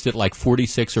 and they used it like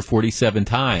 46 or 47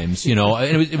 times, and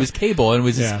it was cable, and it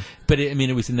was, but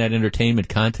it was in that entertainment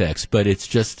context, but it's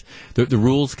just, the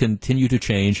rules continue to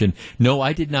change, and no,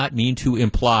 I did not mean to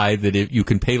imply that you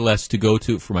can pay less to go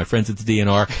to, for my friends at the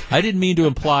DNR, I didn't mean to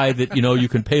imply that, you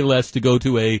can pay less to go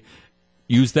to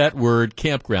use that word,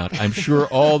 campground. I'm sure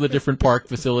all the different park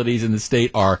facilities in the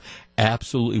state are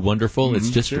absolutely wonderful. It's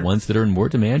just the ones that are in more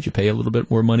demand you pay a little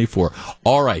bit more money for.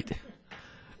 All right.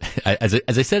 As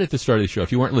I said at the start of the show,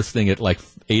 if you weren't listening at like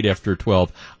 8 after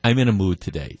 12, I'm in a mood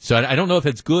today. So I don't know if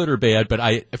it's good or bad, but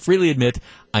I freely admit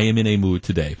I am in a mood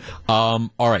today. All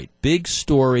right, big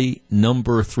story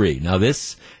number 3. Now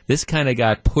this kind of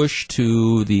got pushed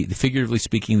to the figuratively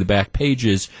speaking, the back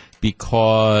pages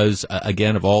because,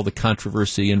 again, of all the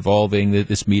controversy involving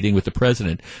this meeting with the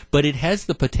president. But it has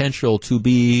the potential to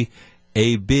be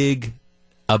a big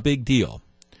deal.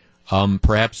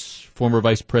 Perhaps former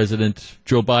Vice President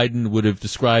Joe Biden would have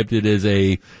described it as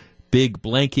a big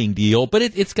blanking deal, but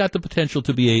it's got the potential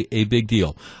to be a big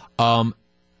deal. In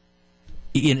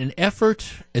an effort,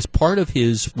 as part of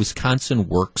his Wisconsin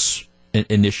Works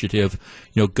initiative,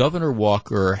 Governor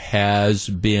Walker has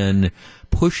been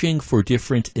pushing for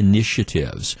different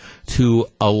initiatives to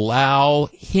allow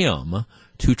him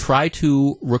to try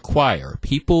to require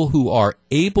people who are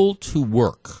able to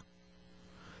work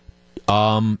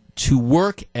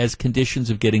as conditions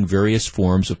of getting various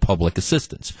forms of public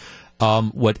assistance.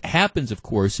 What happens, of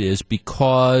course, is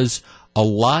because a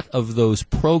lot of those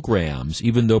programs,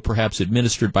 even though perhaps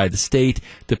administered by the state,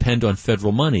 depend on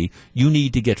federal money, you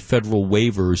need to get federal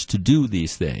waivers to do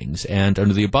these things. And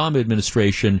under the Obama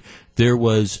administration, there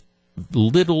was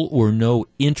little or no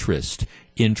interest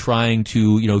in trying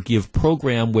to, give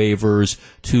program waivers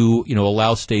to,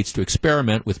 allow states to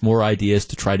experiment with more ideas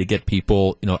to try to get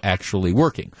people, actually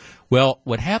working. Well,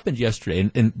 what happened yesterday,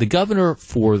 and the governor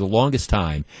for the longest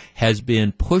time has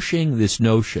been pushing this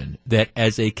notion that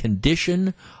as a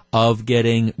condition of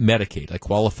getting Medicaid, like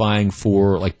qualifying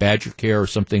for like Badger Care or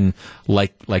something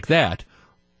like that,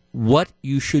 what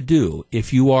you should do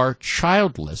if you are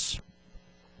childless,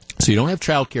 so you don't have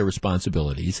child care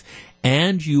responsibilities,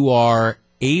 and you are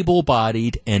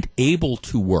able-bodied and able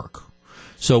to work.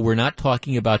 So we're not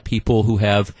talking about people who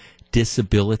have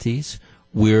disabilities.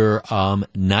 We're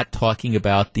not talking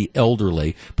about the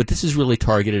elderly, but this is really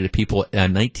targeted at people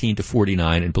 19 to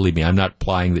 49. And believe me, I'm not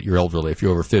implying that you're elderly if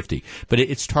you're over 50, but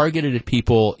it's targeted at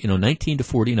people 19 to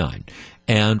 49.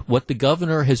 And what the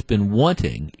governor has been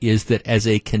wanting is that as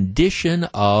a condition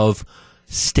of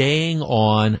staying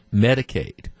on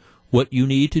Medicaid, what you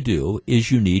need to do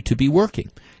is you need to be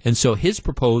working. And so his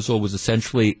proposal was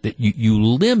essentially that you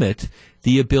limit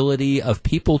the ability of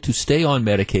people to stay on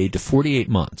Medicaid to 48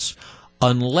 months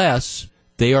unless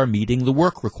they are meeting the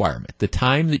work requirement. The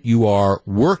time that you are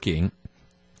working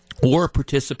or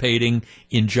participating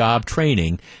in job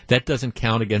training, that doesn't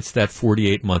count against that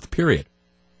 48-month period.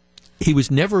 He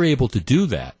was never able to do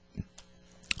that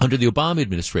under the Obama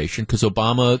administration because the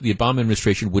Obama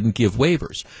administration wouldn't give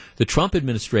waivers. The Trump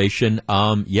administration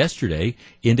yesterday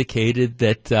indicated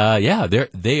that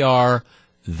they are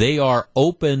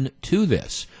open to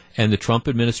this, and the Trump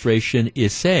administration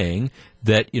is saying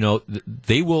that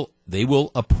they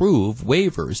will approve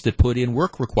waivers that put in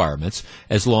work requirements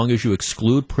as long as you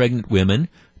exclude pregnant women,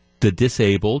 the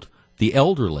disabled, the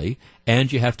elderly,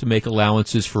 and you have to make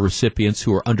allowances for recipients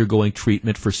who are undergoing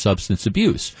treatment for substance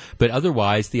abuse. But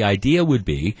otherwise, the idea would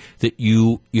be that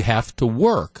you have to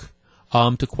work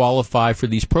to qualify for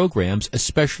these programs,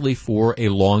 especially for a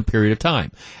long period of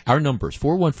time. Our numbers,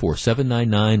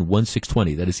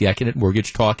 414-799-1620. That is the Accident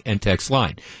Mortgage Talk and Text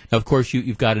line. Now, of course,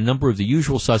 you've got a number of the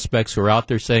usual suspects who are out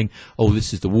there saying, oh,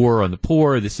 this is the war on the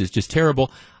poor, this is just terrible.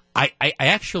 I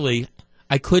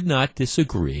could not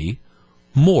disagree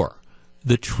more.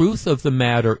 The truth of the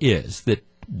matter is that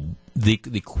the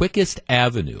quickest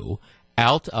avenue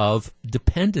out of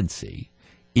dependency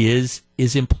is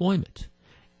employment.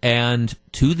 And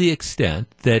to the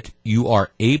extent that you are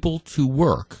able to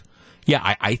work,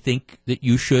 I think that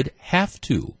you should have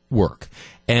to work.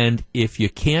 And if you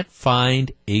can't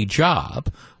find a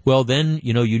job, well, then,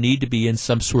 you need to be in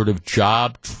some sort of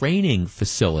job training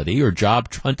facility or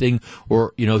job hunting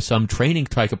or, some training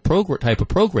type of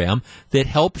program that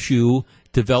helps you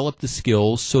develop the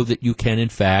skills so that you can, in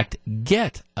fact,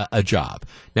 get a job.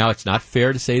 Now, it's not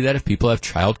fair to say that if people have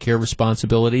child care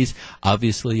responsibilities.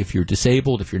 Obviously, if you're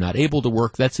disabled, if you're not able to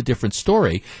work, that's a different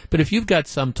story. But if you've got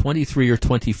some 23 or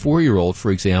 24-year-old, for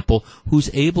example,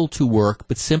 who's able to work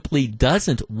but simply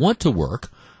doesn't want to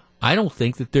work, I don't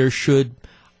think that there's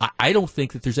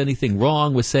anything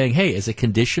wrong with saying, hey, as a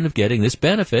condition of getting this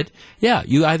benefit,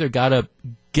 you either got to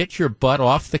get your butt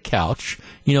off the couch,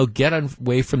 get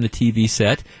away from the TV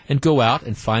set and go out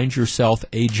and find yourself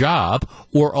a job,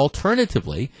 or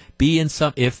alternatively, be in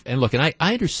I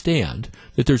understand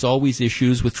that there's always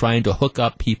issues with trying to hook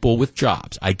up people with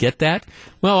jobs. I get that.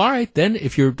 Well, all right, then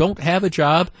if you don't have a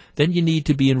job, then you need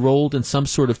to be enrolled in some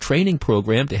sort of training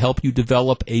program to help you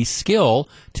develop a skill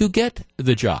to get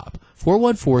the job.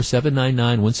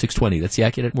 414-799-1620. That's the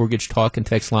Accident Mortgage Talk and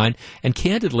Text line. And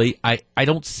candidly, I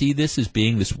don't see this as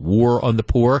being this war on the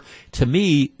poor. To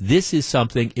me, this is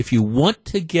something, if you want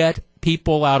to get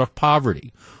people out of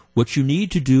poverty, what you need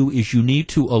to do is you need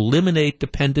to eliminate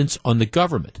dependence on the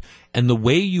government. And the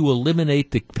way you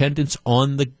eliminate dependence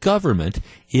on the government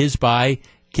is by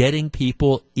getting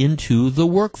people into the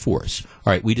workforce.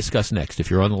 All right, we discuss next. If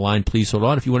you're on the line, please hold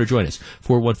on. If you want to join us,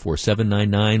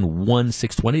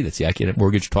 414-799-1620. That's the Accident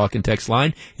Mortgage Talk and Text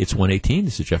line. It's 118.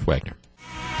 This is Jeff Wagner.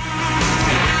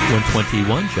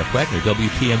 121, Jeff Wagner,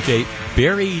 WTMJ.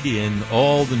 Buried in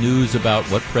all the news about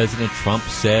what President Trump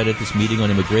said at this meeting on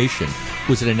immigration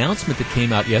was an announcement that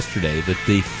came out yesterday that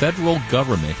the federal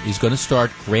government is going to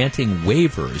start granting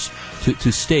waivers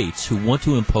to states who want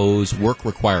to impose work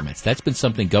requirements. That's been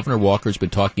something Governor Walker's been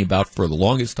talking about for the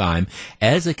longest time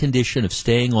as a condition of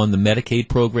staying on the Medicaid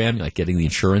program, like getting the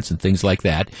insurance and things like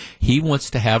that. He wants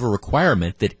to have a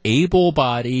requirement that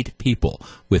able-bodied people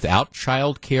without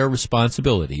child care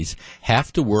responsibilities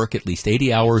have to work at least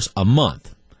 80 hours a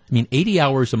month. 80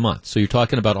 hours a month. So you're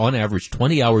talking about, on average,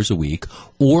 20 hours a week,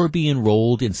 or be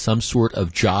enrolled in some sort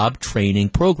of job training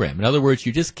program. In other words,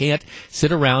 you just can't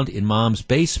sit around in mom's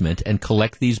basement and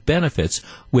collect these benefits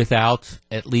without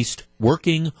at least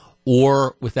working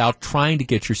or without trying to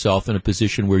get yourself in a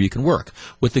position where you can work.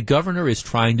 What the governor is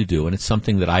trying to do, and it's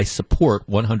something that I support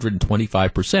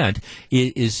 125%,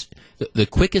 is the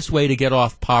quickest way to get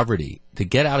off poverty, to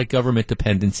get out of government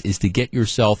dependence, is to get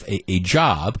yourself a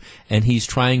job. And he's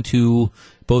trying to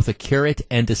both a carrot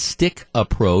and a stick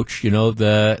approach.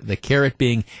 The carrot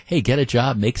being, hey, get a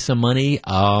job, make some money.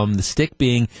 The stick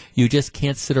being, you just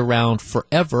can't sit around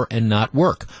forever and not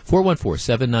work.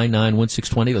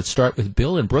 414-799-1620. Let's start with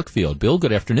Bill in Brookfield. Bill,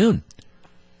 good afternoon.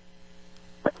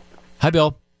 Hi,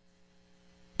 Bill.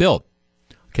 Bill.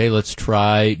 Okay, let's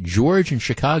try George in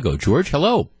Chicago. George,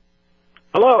 hello.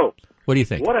 Hello. What do you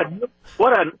think? What an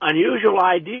unusual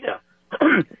idea.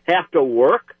 Have to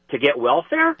work to get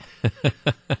welfare?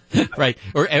 Right.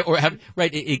 Or have, right,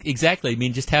 exactly.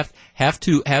 Just have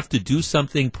to do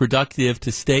something productive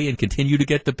to stay and continue to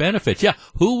get the benefits. Yeah.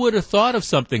 Who would have thought of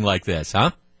something like this,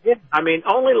 huh? Yeah.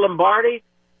 Only Lombardi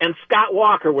and Scott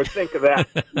Walker would think of that.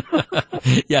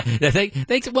 Yeah,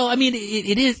 thanks. Well, I mean,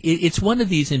 it's one of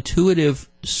these intuitive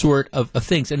sort of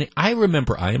things. And I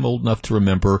am old enough to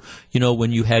remember,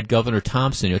 when you had Governor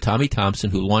Thompson, Tommy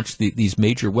Thompson, who launched these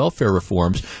major welfare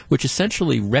reforms, which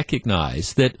essentially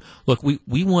recognized that, look,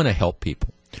 we want to help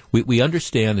people. We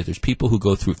understand that there's people who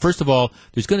go through, first of all,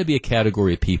 there's going to be a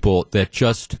category of people that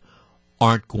just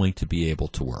aren't going to be able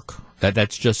to work.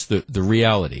 That's just the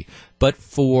reality. But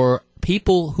for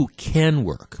people who can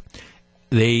work,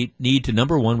 they need to,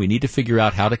 number one, we need to figure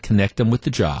out how to connect them with the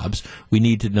jobs. We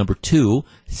need to, number two,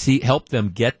 help them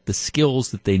get the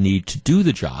skills that they need to do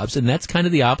the jobs. And that's kind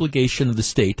of the obligation of the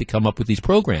state to come up with these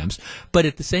programs. But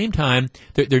at the same time,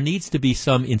 there needs to be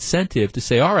some incentive to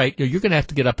say, all right, you're going to have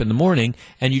to get up in the morning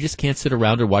and you just can't sit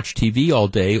around and watch TV all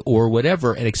day or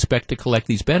whatever and expect to collect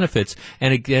these benefits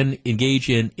and again engage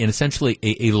in essentially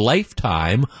a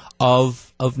lifetime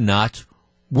of not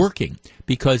working,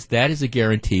 because that is a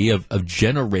guarantee of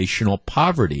generational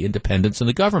poverty and dependence on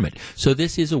the government. So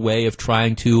this is a way of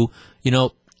trying to,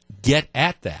 get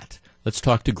at that. Let's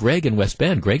talk to Greg in West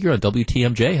Bend. Greg, you're on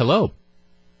WTMJ. Hello.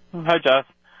 Hi, Jeff.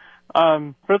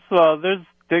 First of all, there's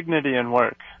dignity in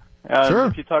work. Sure.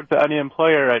 If you talk to any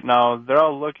employer right now, they're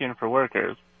all looking for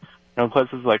workers.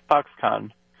 Places like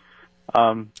Foxconn.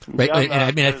 Right,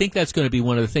 and I think that's going to be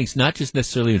one of the things, not just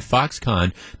necessarily in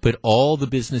Foxconn, but all the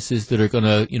businesses that are going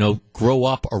to, grow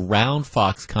up around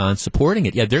Foxconn supporting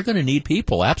it. Yeah, they're going to need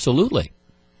people, absolutely.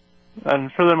 And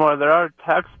furthermore, there are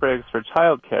tax breaks for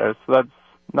child care, so that's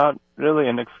not really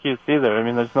an excuse either. I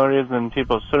mean, there's no reason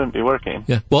people shouldn't be working.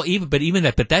 Yeah, well,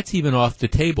 but that's even off the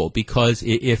table, because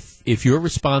if you're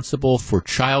responsible for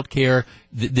child care,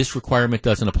 this requirement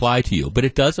doesn't apply to you. But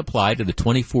it does apply to the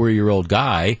 24-year-old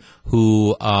guy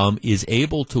who is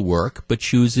able to work but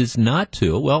chooses not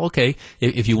to. Well, okay,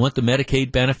 if you want the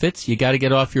Medicaid benefits, you got to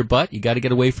get off your butt, you got to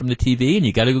get away from the TV, and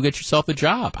you got to go get yourself a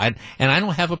job. And I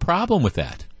don't have a problem with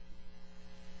that.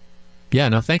 Yeah,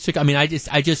 no, thanks. I mean, I just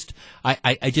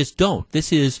don't.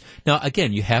 This is, now,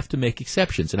 again, you have to make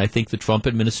exceptions. And I think the Trump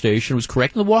administration was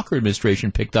correct, and the Walker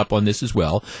administration picked up on this as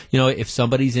well. If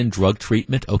somebody's in drug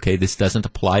treatment, okay, this doesn't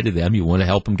apply to them. You want to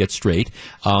help them get straight.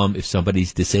 If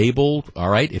somebody's disabled, all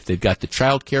right, if they've got the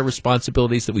child care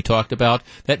responsibilities that we talked about,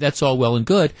 that's all well and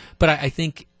good. But I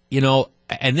think,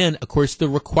 and then, of course, the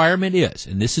requirement is,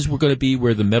 and this is going to be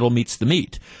where the metal meets the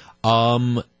meat,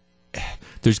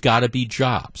 there's got to be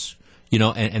jobs.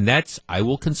 And that's, I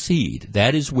will concede,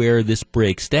 that is where this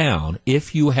breaks down.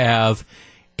 If you have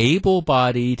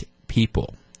able-bodied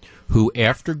people who,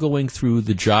 after going through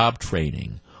the job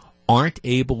training, aren't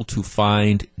able to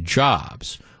find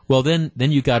jobs, well, then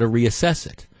you got to reassess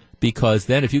it. Because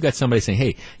then if you got somebody saying,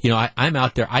 hey, I'm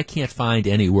out there, I can't find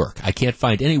any work. I can't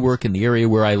find any work in the area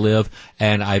where I live,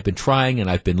 and I've been trying and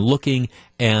I've been looking,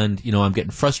 and, I'm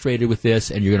getting frustrated with this,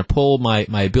 and you're going to pull my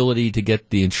ability to get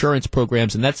the insurance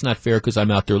programs, and that's not fair because I'm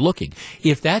out there looking.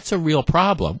 If that's a real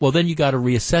problem, well, then you got to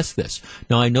reassess this.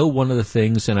 Now, I know one of the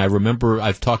things, and I remember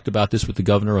I've talked about this with the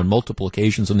governor on multiple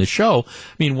occasions on this show.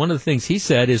 I mean, one of the things he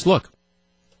said is, look,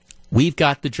 we've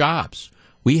got the jobs.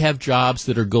 We have jobs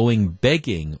that are going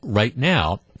begging right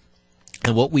now,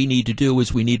 and what we need to do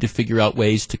is we need to figure out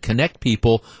ways to connect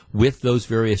people with those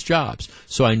various jobs.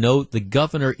 So I know the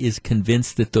governor is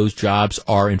convinced that those jobs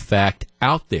are, in fact,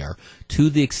 out there.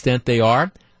 To the extent they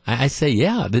are, I say,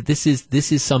 yeah, that this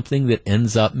is something that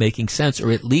ends up making sense, or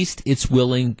at least it's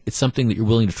something that you're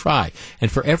willing to try.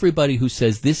 And for everybody who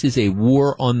says this is a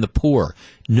war on the poor,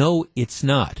 no, it's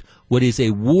not. What is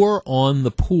a war on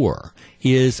the poor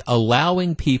is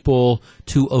allowing people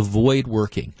to avoid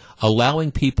working,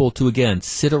 allowing people to, again,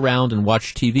 sit around and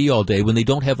watch TV all day when they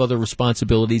don't have other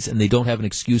responsibilities and they don't have an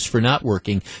excuse for not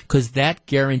working, because that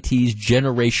guarantees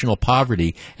generational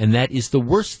poverty, and that is the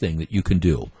worst thing that you can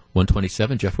do.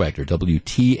 127, Jeff Wagner,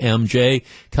 WTMJ.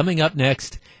 Coming up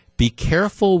next, be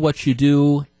careful what you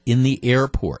do in the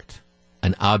airport.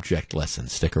 An object lesson.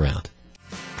 Stick around.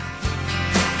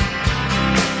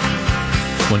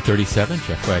 137,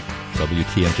 Jeff Wagner,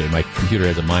 WTMJ. My computer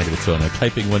has a mind of its own. I'm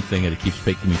typing one thing and it keeps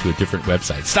taking me to a different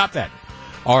website. Stop that.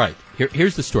 All right,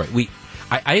 here's the story.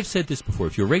 I have said this before.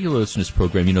 If you're a regular listener to this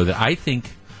program, you know that I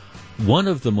think one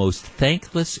of the most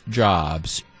thankless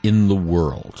jobs in the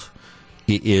world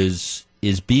is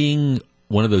being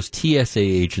one of those TSA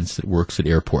agents that works at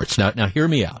airports. Now hear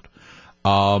me out.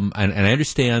 And I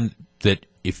understand that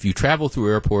if you travel through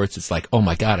airports, it's like, oh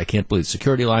my God, I can't believe the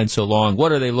security line's so long.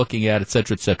 What are they looking at, et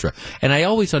cetera, et cetera. And I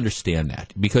always understand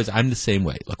that because I'm the same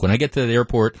way. Look, when I get to the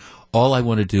airport, all I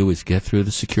want to do is get through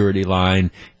the security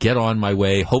line, get on my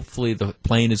way. Hopefully the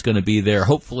plane is going to be there.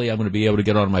 Hopefully I'm going to be able to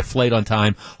get on my flight on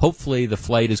time. Hopefully the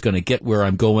flight is going to get where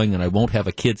I'm going and I won't have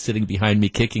a kid sitting behind me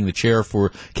kicking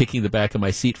the back of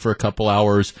my seat for a couple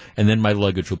hours, and then my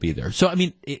luggage will be there. So, I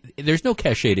mean, there's no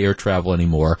cachet air travel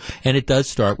anymore, and it does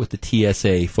start with the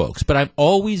TSA folks. But I'm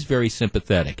always very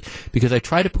sympathetic because I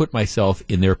try to put myself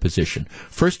in their position.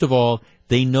 First of all,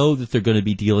 they know that they're going to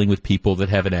be dealing with people that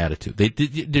have an attitude,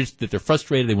 that they're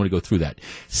frustrated, they want to go through that.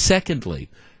 Secondly,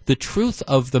 the truth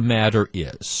of the matter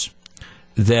is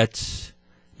that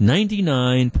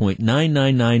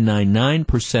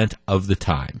 99.99999% of the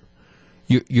time,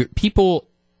 your people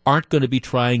aren't going to be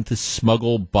trying to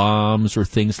smuggle bombs or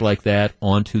things like that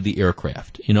onto the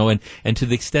aircraft, and to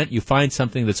the extent you find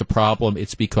something that's a problem,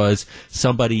 it's because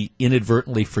somebody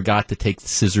inadvertently forgot to take the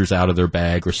scissors out of their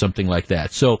bag or something like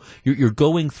that. So you're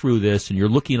going through this and you're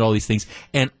looking at all these things,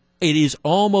 and it is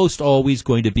almost always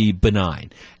going to be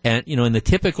benign. And, and the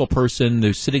typical person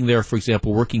who's sitting there, for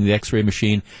example, working the x-ray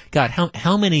machine, God,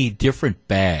 how many different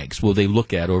bags will they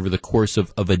look at over the course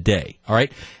of a day? All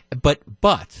right. But,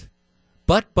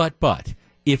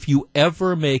 if you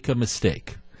ever make a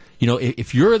mistake,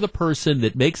 if you're the person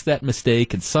that makes that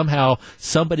mistake and somehow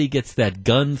somebody gets that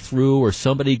gun through or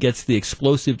somebody gets the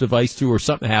explosive device through or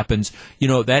something happens,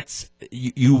 that's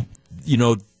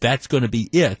going to be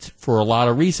it for a lot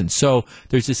of reasons. So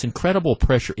there's this incredible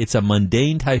pressure. It's a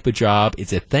mundane type of job.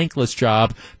 It's a thankless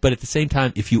job. But at the same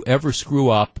time, if you ever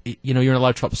screw up, you're in a lot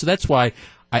of trouble. So that's why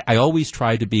I always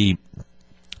try to be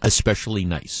especially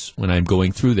nice when I'm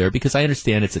going through there, because I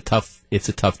understand it's a tough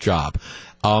job.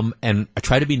 And I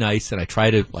try to be nice, and I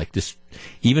try to just,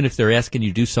 even if they're asking you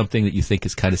to do something that you think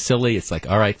is kind of silly, it's like,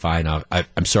 all right, fine,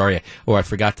 I'm sorry, or I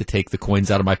forgot to take the coins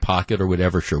out of my pocket or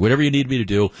whatever. Sure, whatever you need me to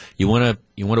do. You want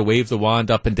to wave the wand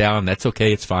up and down, that's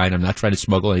okay, it's fine. I'm not trying to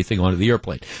smuggle anything onto the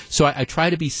airplane. So I try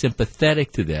to be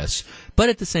sympathetic to this, but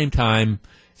at the same time,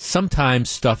 sometimes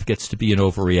stuff gets to be an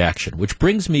overreaction, which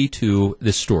brings me to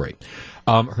this story.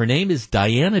 Her name is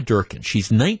Diana Durkin.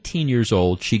 She's 19 years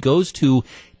old. She goes to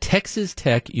Texas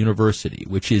Tech University,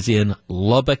 which is in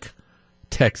Lubbock,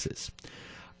 Texas.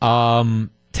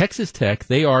 Texas Tech,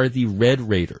 they are the Red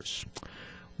Raiders.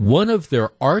 One of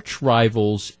their arch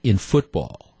rivals in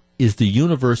football is the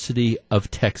University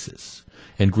of Texas.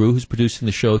 And Gru, who's producing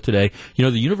the show today,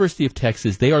 the University of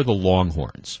Texas, they are the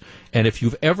Longhorns. And if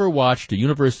you've ever watched a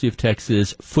University of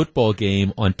Texas football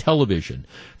game on television,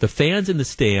 the fans in the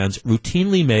stands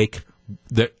routinely make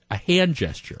a hand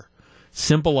gesture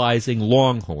symbolizing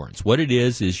Longhorns. What it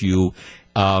is you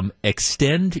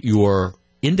extend your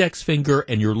index finger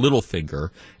and your little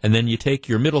finger, and then you take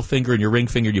your middle finger and your ring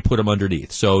finger and you put them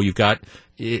underneath. So you've got,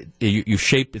 you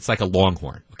shape, it's like a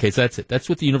longhorn. Okay, so that's it. That's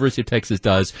what the University of Texas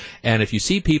does. And if you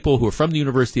see people who are from the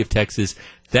University of Texas,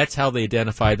 that's how they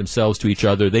identify themselves to each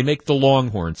other. They make the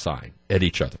longhorn sign at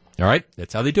each other. All right?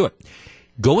 That's how they do it.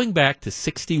 Going back to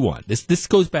 61, this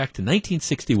goes back to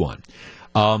 1961.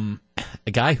 A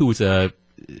guy who was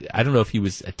I don't know if he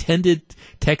was attended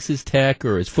Texas Tech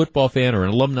or is a football fan or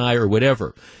an alumni or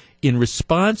whatever, in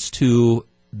response to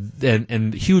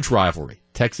and huge rivalry,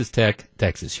 Texas Tech,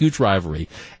 Texas, huge rivalry,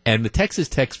 and the Texas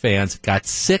Tech fans got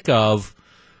sick of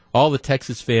all the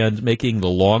Texas fans making the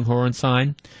Longhorn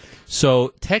sign.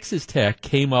 So Texas Tech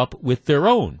came up with their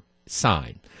own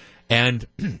sign, and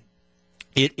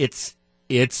it's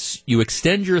you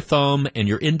extend your thumb and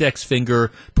your index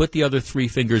finger, put the other three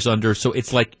fingers under, so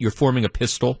it's like you're forming a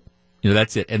pistol.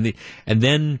 That's it. And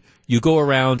then you go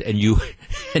around and you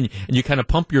and you kind of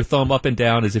pump your thumb up and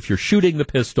down as if you're shooting the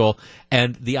pistol.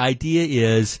 And the idea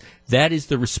is that is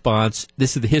the response.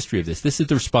 This is the history of this. This is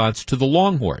the response to the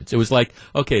Longhorns. It was like,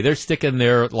 okay, they're sticking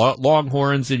their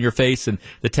Longhorns in your face, and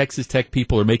the Texas Tech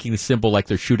people are making the symbol like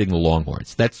they're shooting the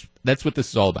Longhorns. That's what this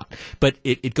is all about. But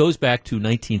it goes back to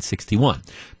 1961.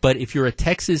 But if you're a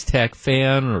Texas Tech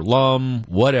fan or alum,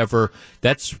 whatever,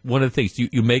 that's one of the things.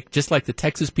 You make, just like the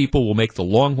Texas people will make the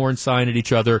Longhorn sign at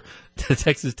each other, the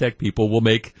Texas Tech people will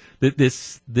make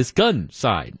this gun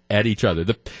sign at each other,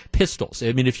 the pistols.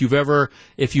 I mean, if you've ever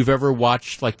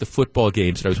watched like the football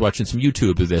games, and I was watching some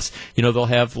YouTube of this, they'll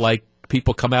have like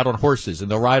people come out on horses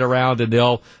and they'll ride around and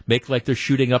they'll make like they're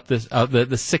shooting up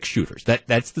the six shooters.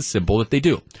 That's the symbol that they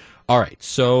do. All right.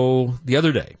 So the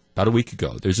other day, about a week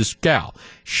ago, there's this gal.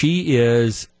 She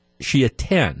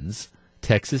attends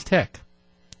Texas Tech.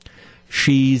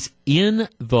 She's in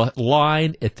the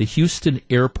line at the Houston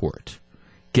airport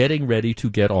getting ready to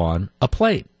get on a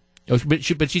plane. But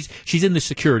she's in the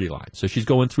security line, so she's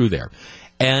going through there.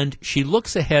 And she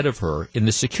looks ahead of her in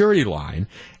the security line,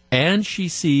 and she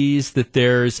sees that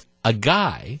there's a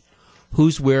guy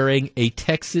who's wearing a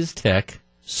Texas Tech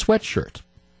sweatshirt.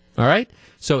 All right?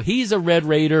 So he's a Red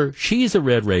Raider, she's a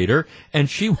Red Raider, and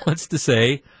she wants to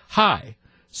say hi.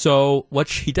 So what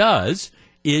she does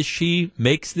is she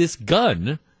makes this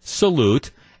gun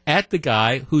salute at the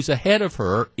guy who's ahead of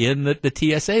her in the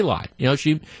TSA line. You know,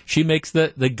 she makes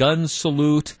the gun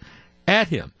salute at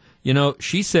him. You know,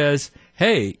 she says,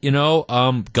 hey, you know,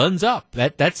 guns up.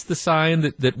 That's the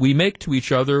sign that we make to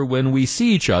each other when we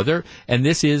see each other, and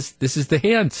this is the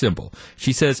hand symbol.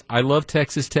 She says, I love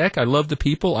Texas Tech. I love the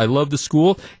people. I love the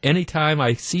school. Anytime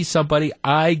I see somebody,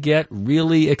 I get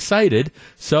really excited.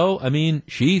 So, I mean,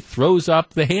 she throws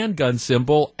up the handgun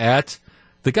symbol at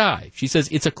the guy. She says,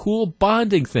 it's a cool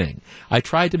bonding thing. I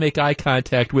tried to make eye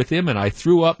contact with him, and I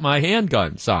threw up my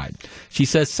handgun sign. She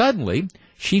says, suddenly,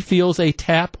 she feels a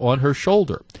tap on her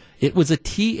shoulder. It was a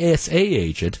TSA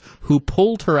agent who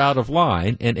pulled her out of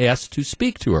line and asked to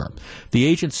speak to her. The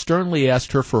agent sternly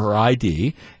asked her for her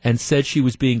ID and said she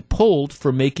was being pulled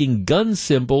for making gun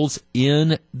symbols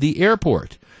in the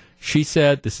airport. She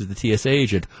said, this is the TSA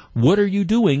agent, what are you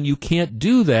doing? You can't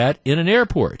do that in an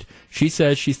airport. She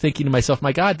says she's thinking to myself,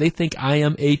 my God, they think I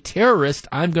am a terrorist.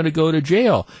 I'm going to go to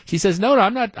jail. She says, no,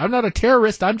 I'm not a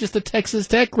terrorist. I'm just a Texas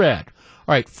Tech grad.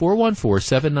 All right,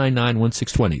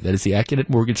 414-799-1620. That is the Accunet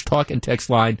Mortgage talk and text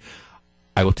line.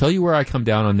 I will tell you where I come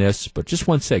down on this, but just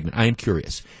one segment. I am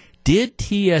curious. Did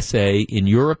TSA, in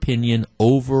your opinion,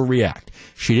 overreact?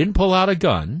 She didn't pull out a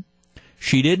gun.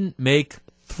 She didn't make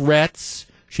threats.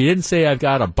 She didn't say, I've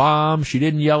got a bomb. She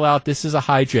didn't yell out, this is a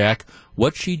hijack.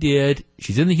 What she did,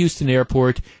 she's in the Houston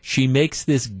airport. She makes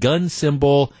this gun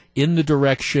symbol in the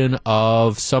direction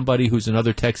of somebody who's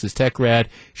another Texas Tech grad.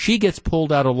 She gets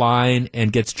pulled out of line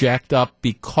and gets jacked up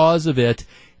because of it.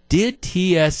 Did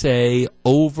TSA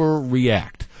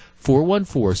overreact?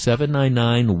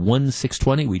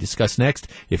 414-799-1620. We discuss next.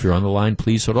 If you're on the line,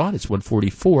 please hold on. It's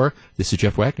 144. This is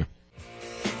Jeff Wagner.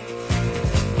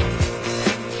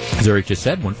 As Eric just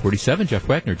said, 147, Jeff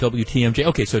Wagner, WTMJ.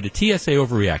 Okay, so did TSA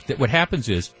overreact? What happens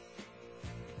is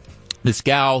this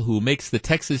gal who makes the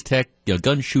Texas Tech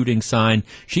gun shooting sign,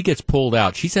 she gets pulled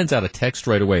out. She sends out a text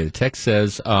right away. The text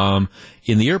says,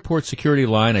 in the airport security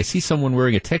line, I see someone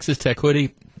wearing a Texas Tech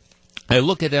hoodie. I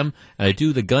look at him, and I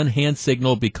do the gun hand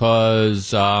signal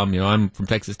because, I'm from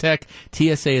Texas Tech.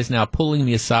 TSA is now pulling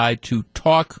me aside to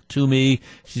talk to me.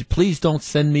 She said, please don't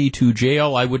send me to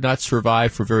jail. I would not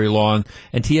survive for very long.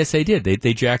 And TSA did.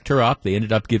 They jacked her up. They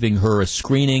ended up giving her a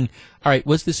screening. All right,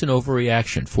 was this an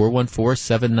overreaction?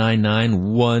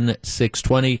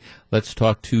 414-799-1620. Let's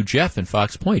talk to Jeff in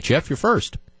Fox Point. Jeff, you're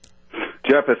first.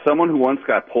 Jeff, as someone who once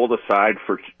got pulled aside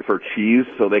for cheese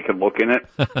so they could look in it,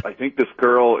 I think this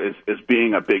girl is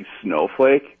being a big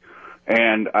snowflake,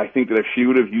 and I think that if she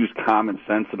would have used common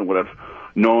sense and would have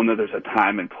known that there's a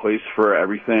time and place for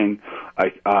everything, I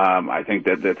think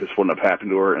that this wouldn't have happened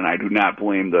to her, and I do not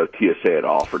blame the TSA at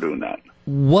all for doing that.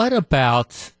 What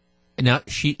about now?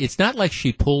 It's not like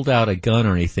she pulled out a gun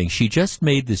or anything. She just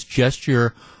made this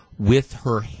gesture with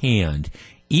her hand.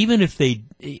 Even if they,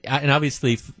 and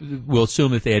obviously we'll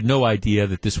assume that they had no idea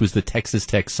that this was the Texas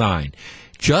Tech sign,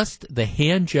 just the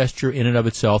hand gesture in and of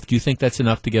itself, do you think that's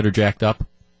enough to get her jacked up?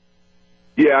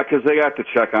 Yeah, because they got to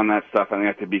check on that stuff, and they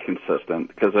have to be consistent.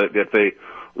 Because if they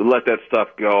let that stuff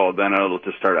go, then it'll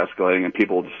just start escalating, and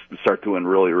people just start doing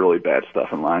really, really bad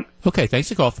stuff in line. Okay, thanks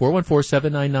for the call.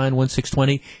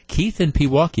 414-799-1620. Keith in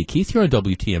Pewaukee. Keith, you're on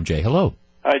WTMJ. Hello.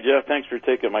 Hi, Jeff. Thanks for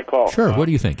taking my call. Sure. What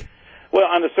do you think? Well,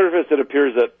 on the surface, it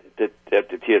appears that the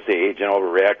TSA agent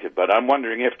overreacted, but I'm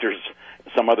wondering if there's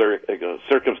some other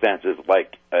circumstances,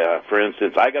 like, for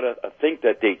instance, I got to think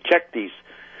that they check these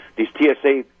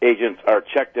TSA agents are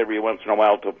checked every once in a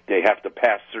while. They have to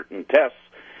pass certain tests,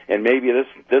 and maybe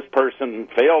this person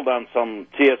failed on some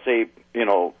TSA,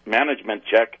 management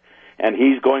check, and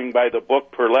he's going by the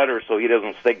book per letter, so he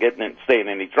doesn't stay in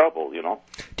any trouble.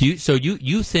 So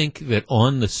you think that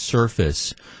on the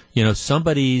surface,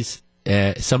 somebody's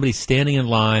standing in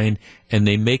line and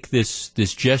they make this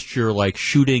gesture like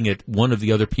shooting at one of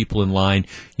the other people in line.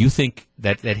 You think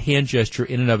that hand gesture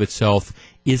in and of itself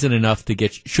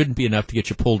shouldn't be enough to get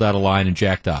you pulled out of line and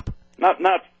jacked up? Not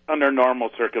under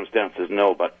normal circumstances,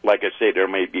 no. But like I say, there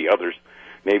may be others.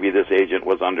 Maybe this agent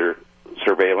was under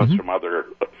surveillance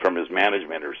from his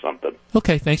management or something.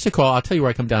 Okay, thanks for the call. I'll tell you where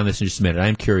I come down this in just a minute. I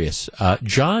am curious.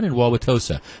 John in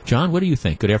Wauwatosa. John, what do you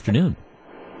think? Good afternoon.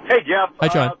 Hey, Jeff. Hi,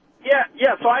 John. Yeah.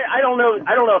 So I don't know.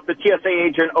 I don't know if the TSA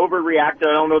agent overreacted.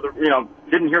 I don't know.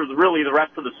 Didn't hear really the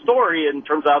rest of the story in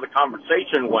terms of how the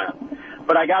conversation went.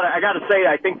 But I gotta say,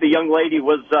 I think the young lady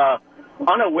was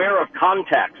unaware of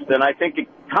context, and I think it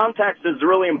context is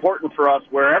really important for us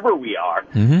wherever we are.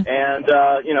 Mm-hmm.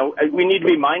 And, we need to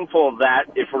be mindful of that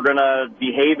if we're going to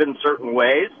behave in certain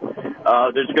ways.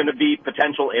 There's going to be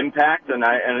potential impact, and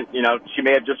she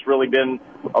may have just really been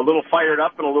a little fired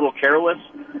up and a little careless.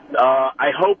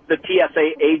 I hope the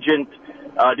TSA agent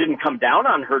didn't come down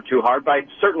on her too hard, but I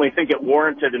certainly think it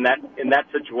warranted in that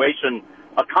situation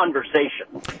a conversation.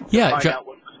 Yeah, to find out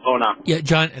what was going on. Yeah,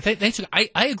 John, thanks. I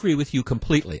agree with you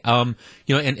completely. And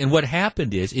what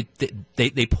happened is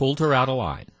they pulled her out of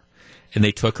line, and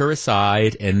they took her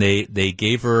aside, and they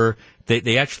gave her.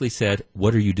 They actually said,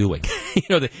 "What are you doing?"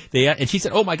 And she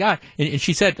said, "Oh my God!" And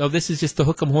she said, "Oh, this is just the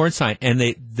hook 'em horn sign." And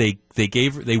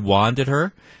they wanded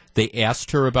her. They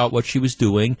asked her about what she was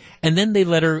doing, and then they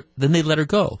let her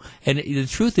go. And the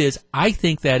truth is, I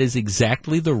think that is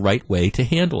exactly the right way to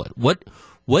handle it.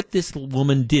 What this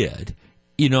woman did,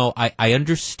 I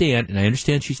understand, and I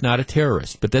understand she's not a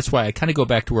terrorist, but that's why I kind of go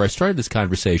back to where I started this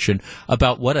conversation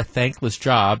about what a thankless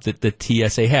job that the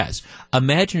TSA has.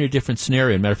 Imagine a different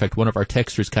scenario. As a matter of fact, one of our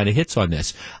texters kind of hits on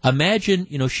this. Imagine,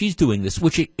 she's doing this,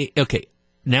 okay.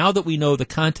 Now that we know the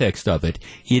context of it,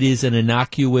 it is an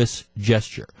innocuous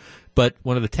gesture. But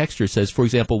one of the texters says, for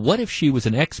example, what if she was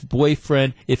an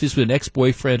ex-boyfriend, if this was an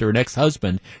ex-boyfriend or an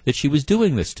ex-husband that she was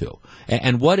doing this to?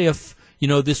 And what if,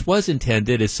 this was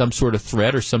intended as some sort of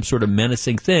threat or some sort of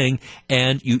menacing thing,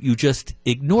 and you just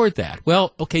ignored that?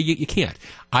 Well, okay, you can't.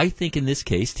 I think in this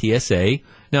case, TSA,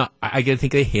 now, I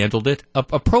think they handled it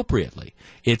appropriately.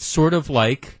 It's sort of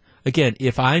like, again,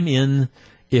 if I'm in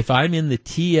the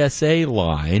TSA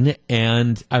line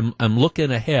and I'm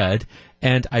looking ahead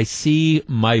and I see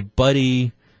my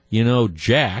buddy,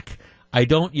 Jack, I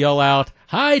don't yell out,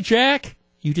 "Hi, Jack."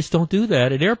 You just don't do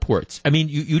that at airports. I mean,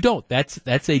 you don't.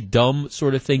 That's a dumb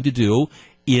sort of thing to do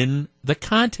in the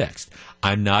context.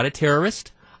 I'm not a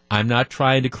terrorist. I'm not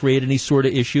trying to create any sort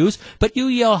of issues, but you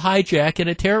yell hijack in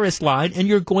a terrorist line and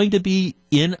you're going to be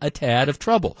in a tad of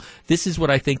trouble. This is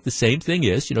what I think the same thing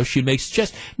is. She makes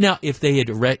just now, if they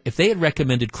had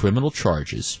recommended criminal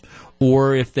charges,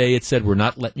 or if they had said, we're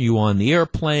not letting you on the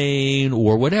airplane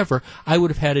or whatever, I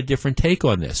would have had a different take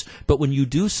on this. But when you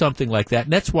do something like that,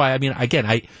 and that's why,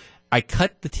 I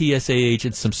cut the TSA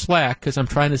agent some slack because I'm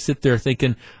trying to sit there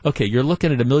thinking, okay, you're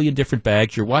looking at a million different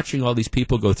bags, you're watching all these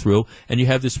people go through, and you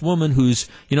have this woman who's,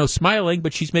 smiling,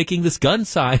 but she's making this gun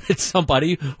sign at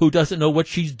somebody who doesn't know what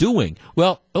she's doing.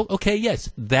 Well, okay, yes,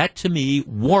 that to me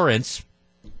warrants,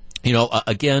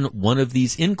 again, one of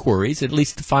these inquiries, at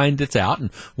least to find it's out.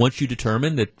 And once you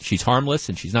determine that she's harmless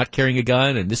and she's not carrying a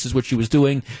gun and this is what she was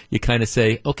doing, you kind of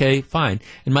say, okay, fine.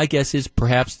 And my guess is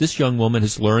perhaps this young woman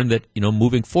has learned that,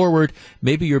 moving forward,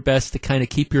 maybe you're best to kind of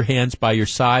keep your hands by your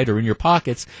side or in your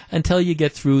pockets until you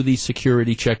get through the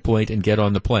security checkpoint and get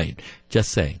on the plane. Just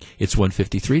saying. It's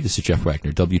 1:53. This is Jeff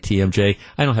Wagner, WTMJ.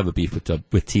 I don't have a beef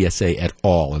with TSA at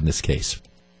all in this case.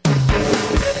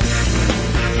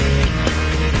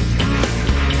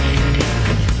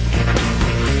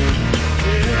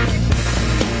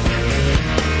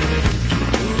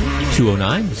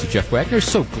 209. This is Jeff Wagner.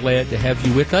 So glad to have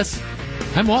you with us.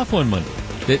 I'm off on Monday.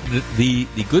 The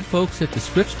good folks at the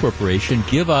Scripps Corporation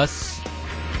give us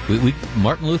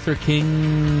Martin Luther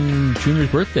King Jr.'s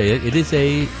birthday. It is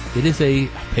a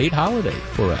paid holiday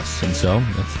for us, and so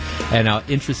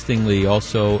interestingly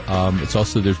also it's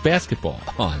also there's basketball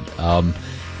on.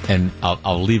 And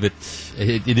I'll leave it.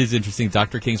 It is interesting.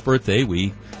 Dr. King's birthday.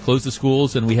 We close the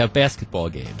schools and we have basketball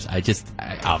games.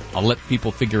 I'll let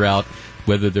people figure out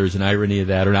whether there's an irony of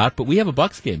that or not. But we have a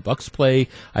Bucks game. Bucks play,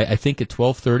 I think, at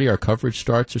 12:30. Our coverage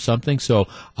starts or something. So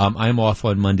I'm off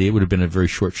on Monday. It would have been a very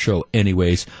short show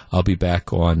anyways. I'll be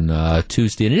back on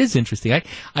Tuesday. And it is interesting.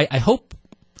 I hope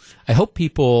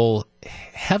people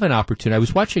have an opportunity. I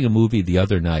was watching a movie the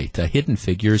other night, Hidden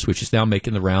Figures, which is now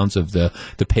making the rounds of the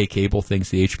pay cable things,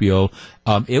 the HBO.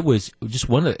 It was just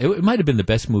it might have been the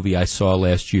best movie I saw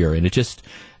last year. And it just,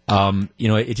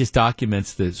 it just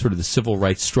documents the sort of the civil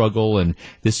rights struggle, and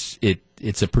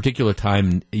it's a particular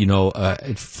time,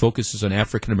 it focuses on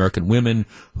African American women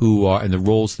who are, and the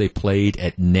roles they played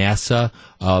at NASA,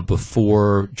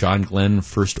 before John Glenn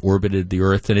first orbited the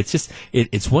Earth. And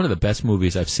it's one of the best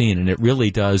movies I've seen, and it really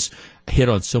does hit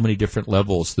on so many different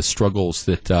levels, the struggles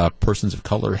that persons of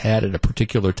color had at a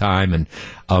particular time. And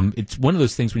it's one of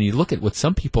those things when you look at what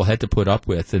some people had to put up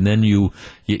with, and then you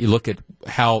look at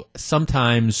how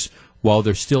sometimes, while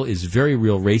there still is very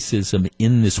real racism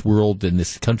in this world, in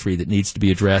this country that needs to be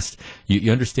addressed,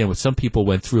 you understand what some people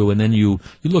went through, and then you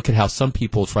look at how some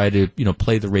people try to,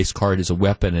 play the race card as a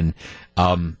weapon,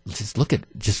 and just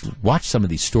watch some of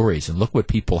these stories and look what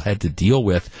people had to deal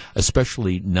with,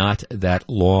 especially not that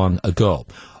long ago.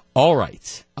 All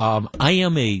right. I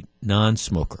am a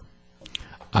non-smoker.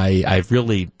 I've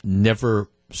really never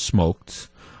smoked.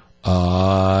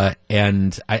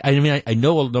 And I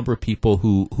know a number of people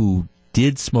who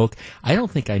did smoke. I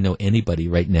don't think I know anybody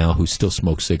right now who still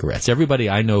smokes cigarettes. Everybody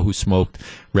I know who smoked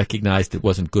recognized it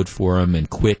wasn't good for them and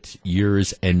quit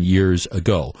years and years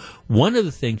ago. One of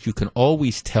the things you can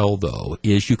always tell, though,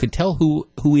 is you can tell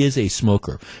who is a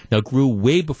smoker. Now, grew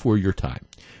way before your time.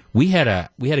 We had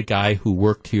a guy who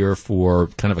worked here for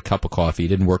kind of a cup of coffee. He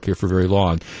didn't work here for very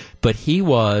long, but he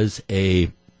was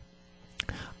a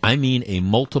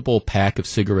multiple pack of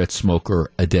cigarette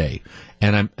smoker a day.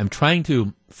 And I'm trying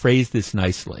to phrase this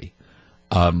nicely,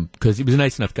 because he was a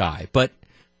nice enough guy, but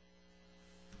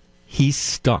he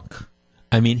stunk.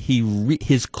 I mean,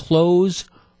 his clothes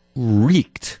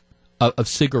reeked of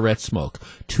cigarette smoke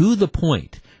to the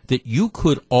point that you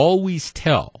could always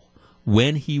tell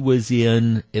when he was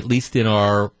in, at least in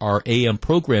our AM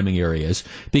programming areas,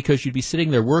 because you'd be sitting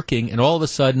there working and all of a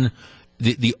sudden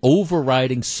the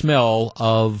overriding smell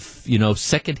of,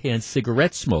 secondhand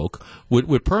cigarette smoke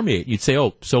would permeate. You'd say,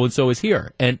 oh, so-and-so is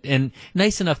here. And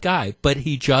nice enough guy, but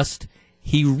he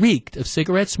reeked of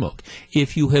cigarette smoke.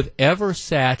 If you have ever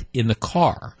sat in the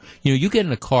car, you get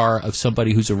in a car of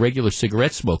somebody who's a regular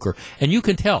cigarette smoker, and you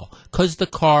can tell, because the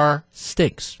car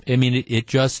stinks. I mean, it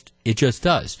just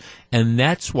does. And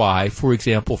that's why, for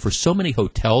example, for so many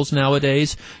hotels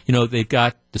nowadays, they've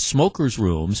got the smokers'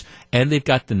 rooms and they've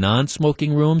got the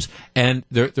non-smoking rooms, and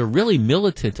they're really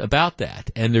militant about that.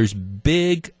 And there's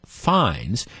big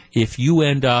fines if you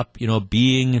end up,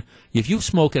 if you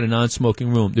smoke in a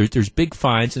non-smoking room, there's big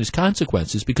fines and there's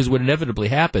consequences, because what inevitably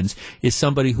happens is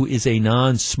somebody who is a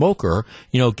non-smoker,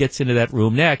 gets into that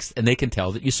room next and they can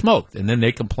tell that you smoked, and then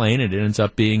they complain and it ends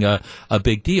up being a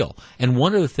big deal. And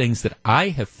one of the things that I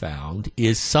have found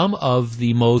is some of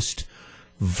the most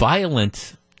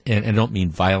violent, and I don't mean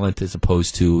violent as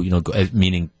opposed to,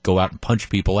 meaning go out and punch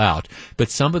people out, but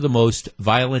some of the most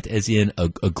violent as in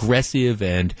aggressive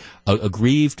and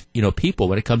aggrieved, people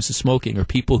when it comes to smoking are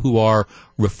people who are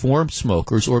reformed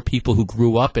smokers or people who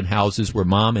grew up in houses where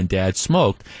mom and dad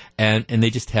smoked, and they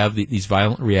just have these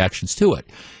violent reactions to it.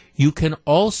 You can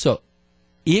also,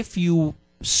 if you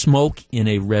smoke in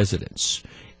a residence,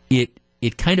 it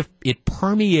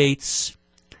permeates.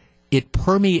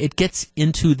 It gets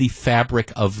into the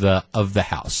fabric of the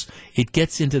house. It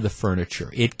gets into the furniture.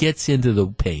 It gets into the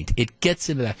paint. It gets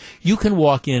into that. You can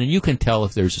walk in and you can tell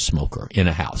if there's a smoker in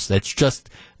a house. That's just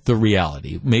the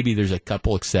reality. Maybe there's a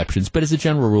couple exceptions, but as a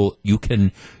general rule, you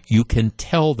can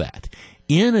tell that.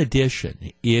 In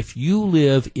addition, if you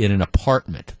live in an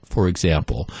apartment, for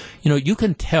example, you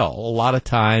can tell a lot of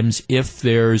times if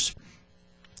there's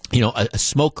a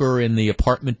smoker in the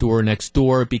apartment door next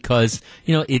door, because,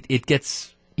 it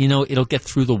gets, it'll get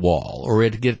through the wall, or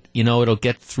it'll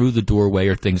get through the doorway,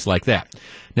 or things like that.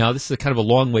 Now, this is kind of a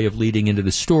long way of leading into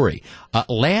the story.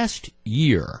 Last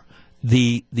year,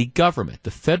 the government,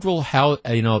 the federal HUD,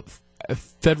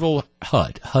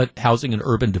 Housing and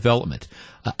Urban Development,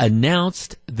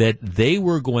 announced that they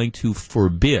were going to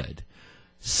forbid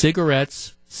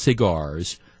cigarettes,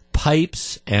 cigars,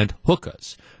 pipes, and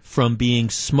hookahs from being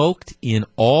smoked in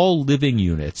all living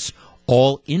units,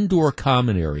 all indoor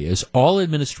common areas, all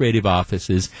administrative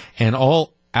offices, and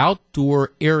all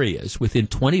outdoor areas within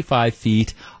 25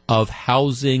 feet of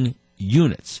housing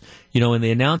units. And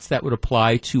they announced that would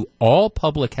apply to all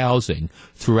public housing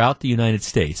throughout the United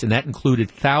States, and that included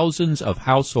thousands of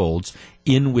households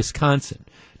in Wisconsin.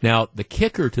 Now, the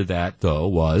kicker to that, though,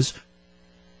 was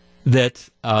that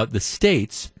the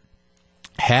states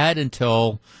had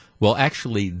until,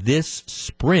 actually this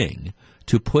spring,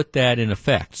 to put that in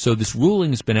effect. So this ruling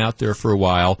has been out there for a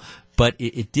while, but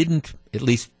it didn't, at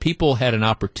least people had an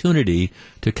opportunity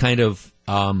to kind of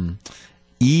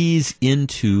ease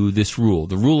into this rule.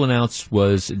 The rule announced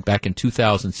was back in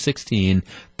 2016,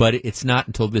 but it's not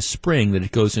until this spring that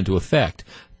it goes into effect.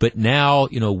 But now,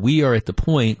 we are at the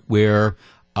point where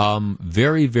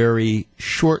very, very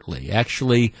shortly,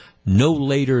 actually no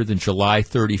later than July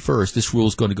 31st, this rule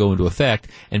is going to go into effect,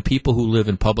 and people who live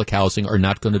in public housing are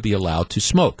not going to be allowed to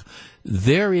smoke.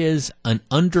 There is an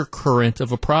undercurrent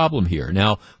of a problem here.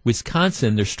 Now,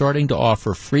 Wisconsin, they're starting to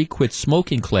offer free quit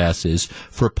smoking classes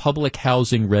for public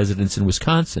housing residents in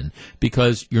Wisconsin,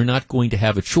 because you're not going to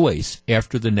have a choice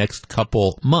after the next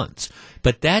couple months.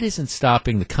 But that isn't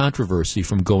stopping the controversy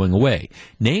from going away.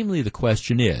 Namely, the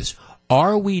question is,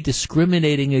 are we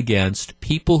discriminating against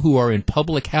people who are in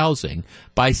public housing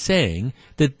by saying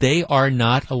that they are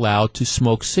not allowed to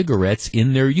smoke cigarettes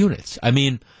in their units? I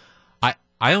mean,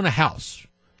 I own a house.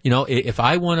 If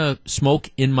I want to smoke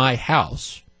in my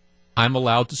house, I'm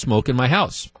allowed to smoke in my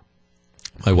house.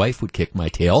 My wife would kick my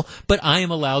tail, but I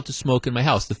am allowed to smoke in my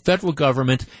house. The federal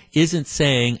government isn't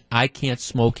saying I can't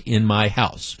smoke in my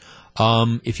house.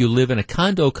 If you live in a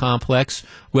condo complex,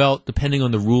 well, depending on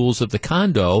the rules of the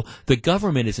condo, the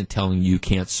government isn't telling you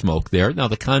can't smoke there. Now,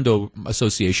 the condo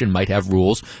association might have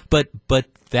rules, but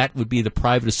that would be the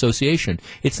private association.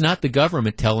 It's not the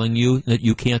government telling you that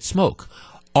you can't smoke.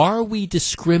 Are we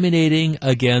discriminating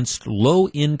against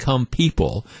low-income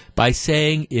people by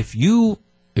saying if you're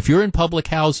in public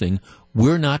housing,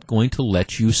 we're not going to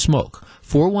let you smoke?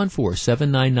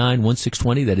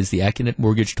 414-799-1620. That is the Acunet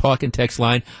Mortgage talk and text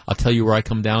line. I'll tell you where I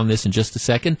come down on this in just a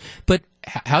second. But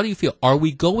how do you feel? Are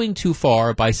we going too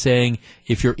far by saying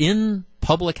if you're in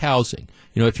public housing,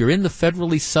 if you're in the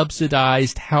federally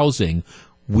subsidized housing,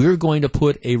 we're going to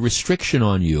put a restriction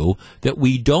on you that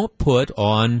we don't put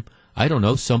on, I don't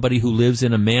know, somebody who lives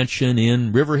in a mansion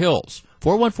in River Hills?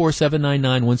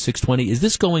 414-799-1620. Is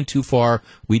this going too far?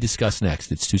 We discuss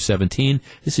next. It's 2:17.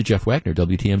 This is Jeff Wagner,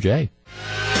 WTMJ.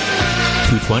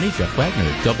 2:20, Jeff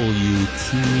Wagner,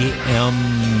 WTMJ.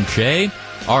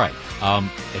 All right.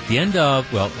 At the end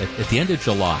of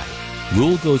July,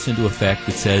 rule goes into effect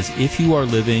that says if you are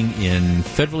living in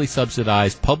federally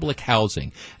subsidized public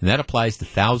housing, and that applies to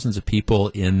thousands of people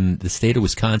in the state of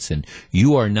Wisconsin,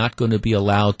 you are not going to be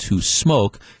allowed to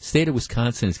smoke. State of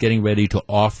Wisconsin is getting ready to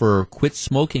offer quit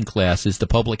smoking classes to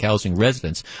public housing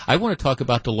residents. I want to talk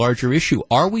about the larger issue.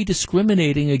 Are we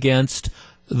discriminating against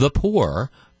the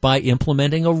poor by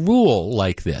implementing a rule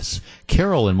like this?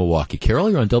 Carol in Milwaukee. Carol,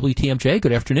 you're on WTMJ.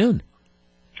 Good afternoon.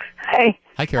 Hi.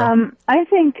 Hi, Carol. I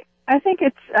think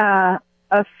it's a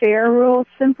fair rule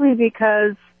simply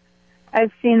because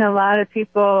I've seen a lot of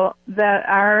people that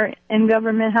are in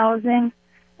government housing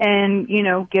and,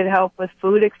 get help with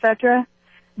food, etc.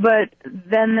 But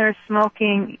then they're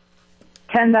smoking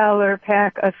 $10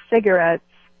 pack of cigarettes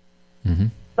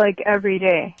like every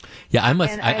day. Yeah, I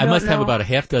must have about a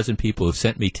half dozen people who've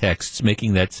sent me texts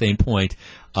making that same point.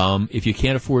 If you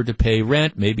can't afford to pay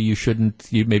rent, maybe you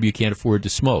shouldn't. Maybe you can't afford to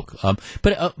smoke.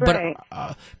 But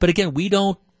again, we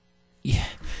don't.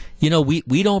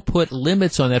 We don't put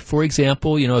limits on that. For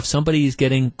example, if somebody is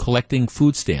collecting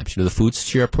food stamps, the food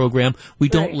share program, we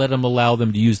don't let them allow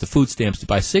them to use the food stamps to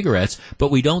buy cigarettes. But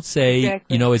we don't say,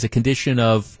 as a condition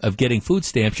of getting food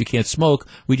stamps, you can't smoke.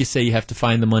 We just say you have to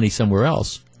find the money somewhere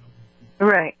else.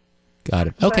 Right. Got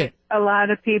it. Okay. But a lot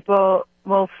of people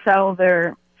will sell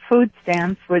their food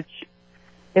stamps, which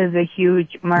is a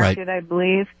huge market, I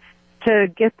believe, to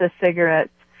get the cigarettes.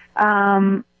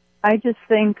 I just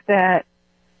think that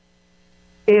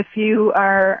if you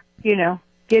are,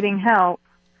 getting help,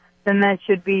 then that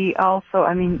should be also,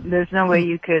 there's no way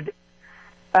you could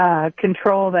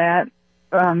control that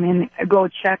and go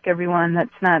check everyone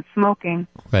that's not smoking.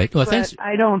 Right. Well, but thanks.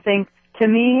 I don't think,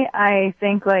 I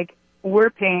think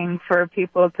we're paying for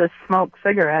people to smoke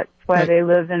cigarettes while they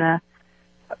live in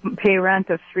pay rent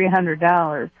of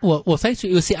 $300. Well, thanks.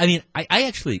 You see, I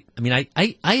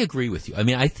agree with you.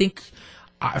 I think,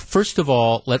 first of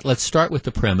all, let's start with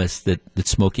the premise that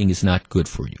smoking is not good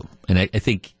for you. And I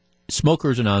think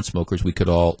smokers and non-smokers, we could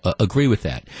all agree with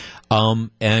that.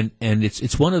 And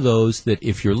it's one of those that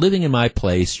if you're living in my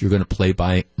place, you're going to play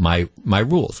by my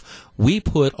rules. We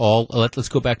put let's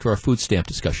go back to our food stamp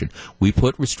discussion. We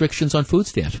put restrictions on food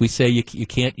stamps. We say you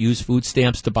can't use food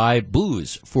stamps to buy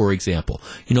booze, for example.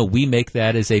 We make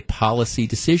that as a policy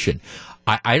decision.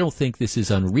 I don't think this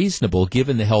is unreasonable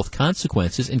given the health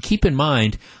consequences. And keep in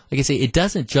mind, like I say, it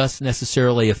doesn't just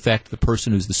necessarily affect the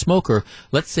person who's the smoker.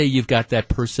 Let's say you've got that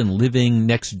person living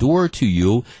next door to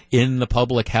you in the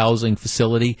public housing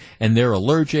facility and they're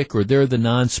allergic or they're the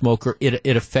non-smoker.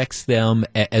 It affects them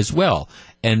as well.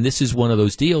 And this is one of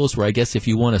those deals where I guess if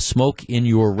you want to smoke in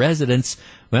your residence,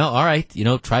 well, all right,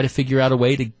 try to figure out a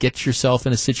way to get yourself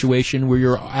in a situation where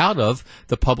you're out of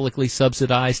the publicly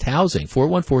subsidized housing.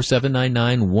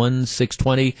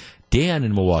 414-799-1620. Dan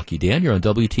in Milwaukee. Dan, you're on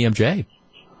WTMJ.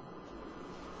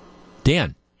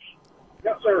 Dan.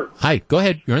 Yes, sir. Hi, go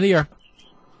ahead. You're on the air.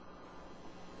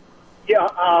 Yeah,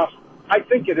 I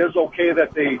think it is okay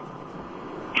that they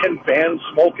can ban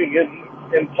smoking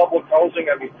in public housing.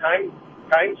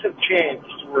 Times have changed.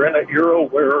 We're in an era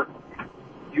where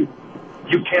you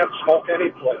can't smoke any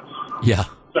place. Yeah.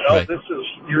 This is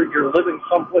you're living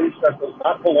someplace that does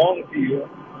not belong to you.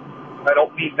 I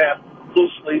don't mean that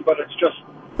loosely, but it's just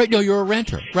right. No, you're a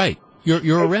renter. Right.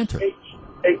 You're a renter.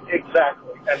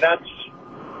 Exactly, and that's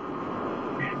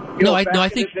I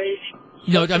think.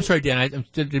 I'm sorry, Dan. I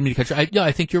didn't mean to cut you.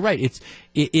 I think you're right.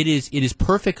 It is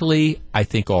perfectly, I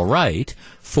think, all right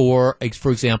for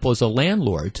example, as a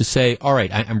landlord to say, all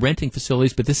right, I'm renting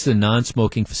facilities, but this is a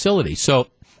non-smoking facility. So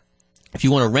if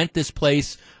you want to rent this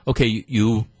place, okay,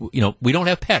 you know, we don't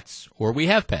have pets, or we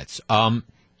have pets.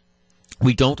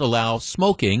 We don't allow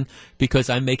smoking because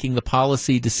I'm making the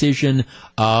policy decision.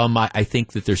 I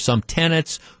think that there's some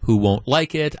tenants who won't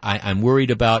like it. I'm worried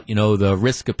about, you know, the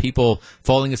risk of people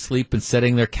falling asleep and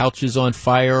setting their couches on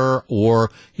fire,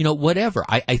 or, you know, whatever.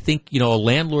 I think, you know, a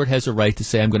landlord has a right to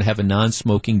say, I'm going to have a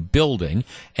non-smoking building.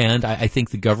 And I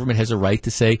think the government has a right to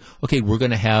say, okay, we're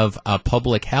going to have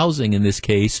public housing in this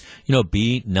case, you know,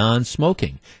 be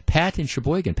non-smoking. Pat in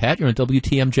Sheboygan. Pat, you're on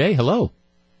WTMJ. Hello.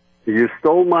 You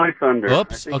stole my thunder.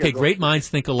 Oops. Okay, great minds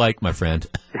think alike, my friend.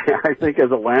 I think as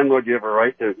a landlord, you have a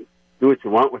right to do what you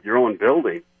want with your own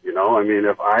building. You know, I mean,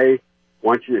 if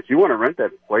you want to rent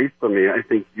that place from me, I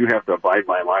think you have to abide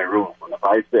by my rules. And if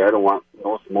I say I don't want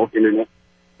no smoking in it,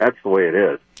 that's the way it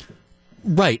is.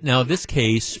 Right. Now, in this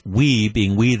case, we,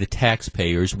 being we the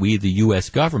taxpayers, we the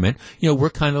U.S. government, you know, we're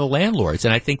kind of the landlords.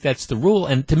 And I think that's the rule.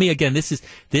 And to me, again, this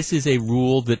is a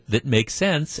rule that makes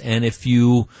sense. And if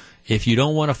you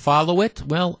don't want to follow it,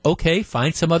 well, okay,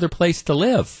 find some other place to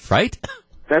live, right?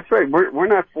 That's right. We're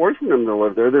not forcing them to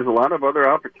live there. There's a lot of other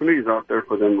opportunities out there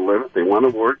for them to live. If they want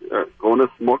to work, go in a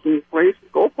smoking place,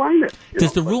 go find it.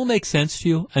 Does the rule make sense to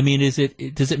you? I mean, does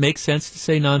it make sense to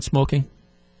say non-smoking?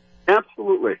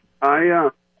 Absolutely.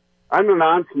 I'm a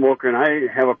non-smoker, and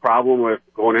I have a problem with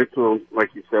going into, like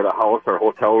you said, a house or a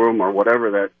hotel room or whatever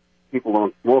that people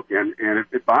don't smoke in, and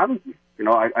it bothers me. You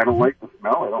know, I don't like the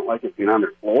smell. I don't like it being on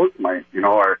their clothes.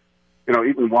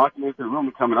 Even walking into the room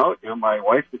and coming out, you know, my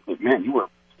wife would say, "Man, you were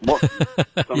smoking."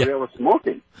 Somebody that was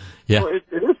smoking. Yeah. So it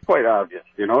is quite obvious,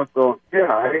 you know. So yeah,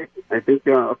 I think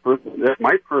that's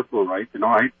my personal right. You know,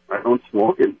 I don't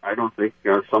smoke, and I don't think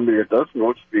somebody that does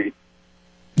smoke should be,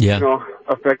 you know,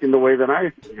 affecting the way that I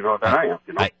am. You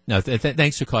know.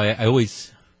 Thanks for calling. I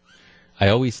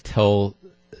always tell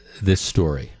this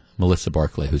story. Melissa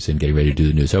Barclay, who's in getting ready to do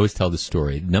the news. I always tell this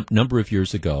story. Number of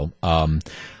years ago,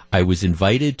 I was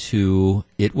invited to.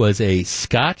 It was a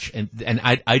Scotch, and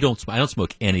I don't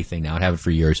smoke anything now. I haven't for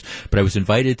years. But I was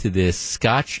invited to this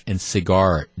Scotch and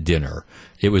cigar dinner.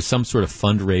 It was some sort of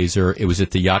fundraiser. It was at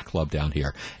the yacht club down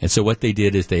here. And so what they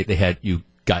did is they had you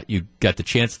got the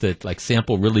chance to like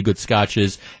sample really good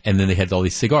scotches, and then they had all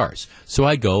these cigars. So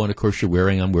I go, and of course I'm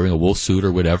wearing a wool suit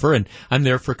or whatever, and I'm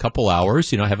there for a couple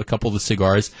hours. You know, I have a couple of the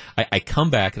cigars. I come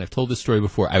back, and I've told this story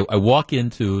before. I walk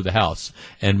into the house,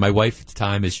 and my wife at the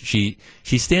time she's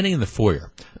standing in the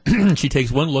foyer. She takes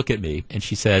one look at me, and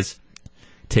she says,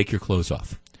 "Take your clothes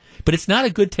off." But it's not a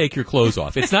good take your clothes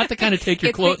off. It's not the kind of take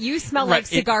your clothes. You smell like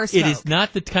cigar smoke. It is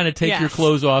not the kind of take your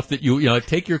clothes off that you know,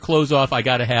 take your clothes off, I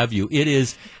got to have you. It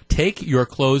is take your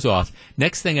clothes off.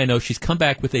 Next thing I know, she's come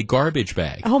back with a garbage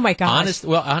bag. Oh, my gosh.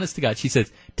 Honest to God. She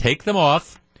says, take them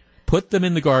off, put them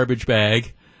in the garbage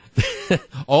bag.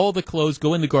 All the clothes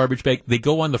go in the garbage bag. They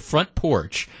go on the front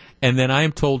porch. And then I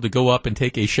am told to go up and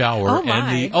take a shower. Oh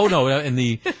my.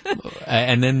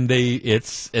 And then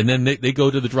they go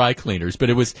to the dry cleaners.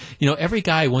 But it was, you know, every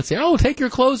guy wants to say, "Oh, take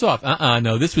your clothes off."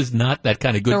 No, this was not that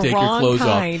kind of good. Take your clothes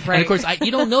off. Right? And of course,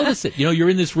 you don't notice it. You know, you're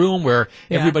in this room where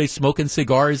everybody's smoking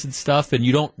cigars and stuff, and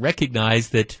you don't recognize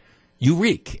that you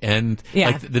reek. And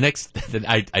like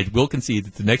I will concede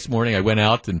that the next morning I went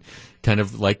out and kind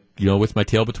of like, you know, with my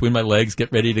tail between my legs,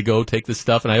 get ready to go take this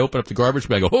stuff, and I open up the garbage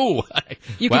bag. I go, oh,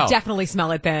 you wow. could definitely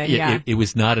smell it then. It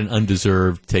was not an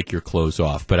undeserved take your clothes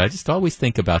off, but I just always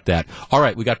think about that. All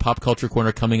right, we got Pop Culture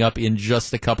Corner coming up in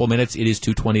just a couple minutes. It is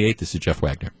 2:28. This is Jeff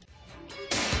Wagner.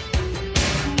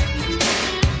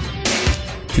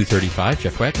 2:35.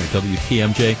 Jeff Wagner,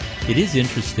 WTMJ. It is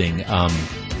interesting.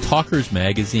 Talkers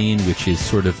Magazine, which is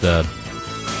sort of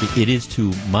it is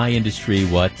to my industry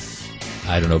what,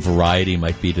 I don't know, Variety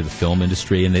might be to the film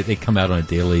industry, and they come out on a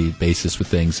daily basis with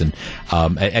things, and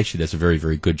actually does a very,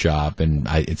 very good job, and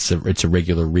it's a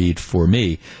regular read for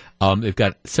me. They've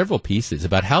got several pieces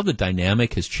about how the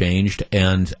dynamic has changed,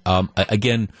 and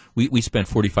again, we spent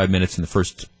 45 minutes in the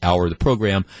first hour of the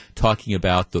program talking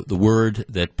about the word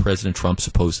that President Trump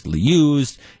supposedly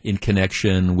used in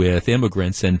connection with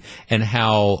immigrants, and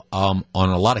how on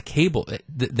a lot of cable,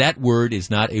 that word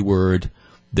is not a word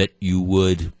that you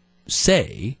would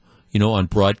say, you know, on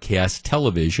broadcast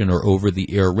television or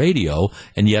over-the-air radio,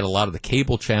 and yet a lot of the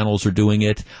cable channels are doing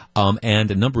it, and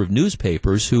a number of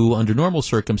newspapers who, under normal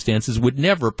circumstances, would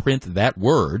never print that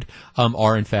word,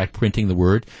 are in fact printing the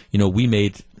word. You know,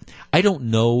 I don't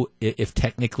know if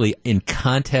technically in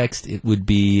context it would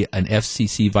be an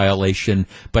FCC violation,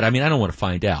 but I mean, I don't want to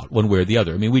find out one way or the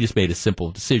other. I mean, we just made a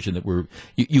simple decision that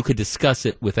you could discuss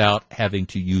it without having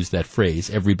to use that phrase.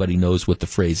 Everybody knows what the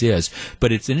phrase is,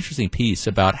 but it's an interesting piece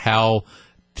about how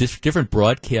different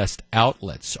broadcast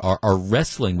outlets are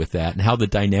wrestling with that, and how the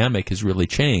dynamic has really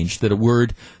changed. That a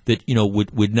word that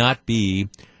would not be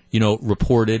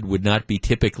reported, would not be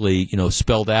typically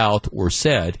spelled out or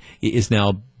said, is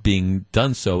now being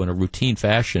done so in a routine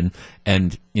fashion.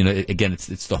 And again,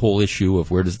 it's the whole issue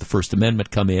of where does the First Amendment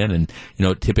come in,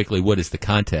 and typically what is the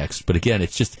context. But again,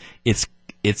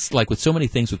 it's like with so many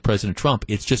things with President Trump,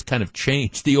 it's just kind of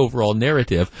changed the overall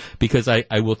narrative, because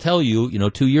I will tell you,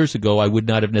 2 years ago, I would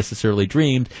not have necessarily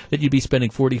dreamed that you'd be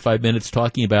spending 45 minutes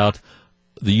talking about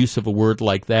the use of a word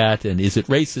like that, and is it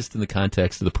racist in the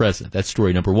context of the president? That's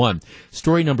story number one.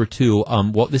 Story number two,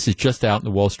 this is just out in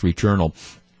the Wall Street Journal.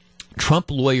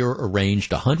 Trump lawyer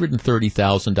arranged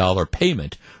 $130,000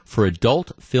 payment for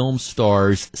adult film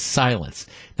stars' silence.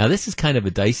 Now, this is kind of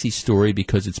a dicey story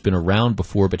because it's been around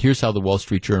before, but here's how the Wall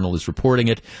Street Journal is reporting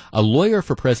it. A lawyer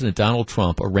for President Donald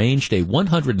Trump arranged a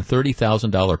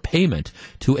 $130,000 payment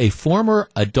to a former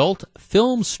adult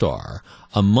film star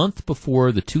a month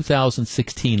before the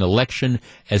 2016 election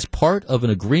as part of an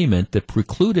agreement that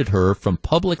precluded her from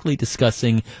publicly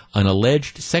discussing an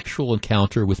alleged sexual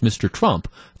encounter with Mr. Trump.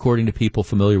 According to people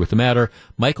familiar with the matter,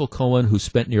 Michael Cohen, who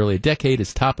spent nearly a decade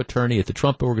as top attorney at the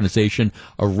Trump Organization,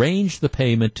 arranged the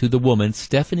payment to the woman,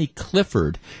 Stephanie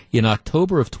Clifford, in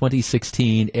October of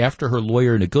 2016 after her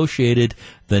lawyer negotiated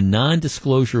the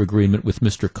non-disclosure agreement with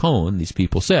Mr. Cohen, these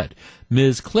people said.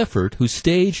 Ms. Clifford, whose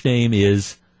stage name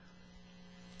is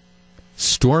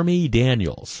Stormy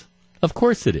Daniels, of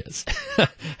course it is,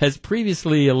 has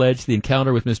previously alleged the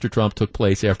encounter with Mr. Trump took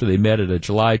place after they met at a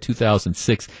July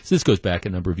 2006, so this goes back a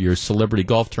number of years, celebrity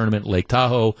golf tournament in Lake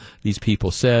Tahoe. These people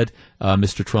said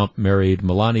Mr. Trump married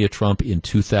Melania Trump in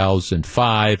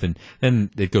 2005,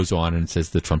 and it goes on and says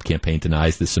the Trump campaign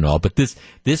denies this and all. But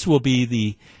this will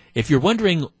be if you're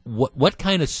wondering what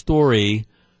kind of story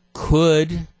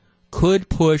could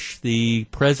push the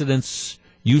president's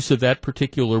use of that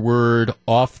particular word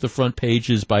off the front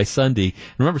pages by Sunday.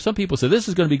 And remember, some people say this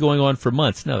is going to be going on for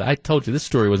months. No, I told you this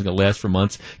story wasn't going to last for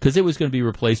months because it was going to be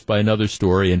replaced by another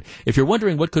story. And if you're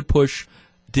wondering what could push,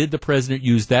 did the president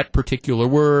use that particular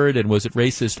word and was it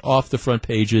racist off the front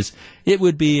pages, it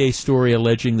would be a story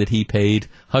alleging that he paid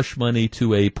hush money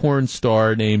to a porn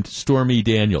star named Stormy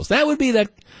Daniels. That would be that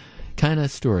kind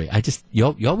of story.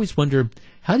 You always wonder,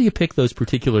 how do you pick those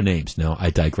particular names? No,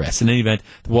 I digress. In any event,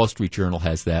 the Wall Street Journal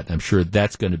has that, and I'm sure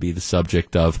that's going to be the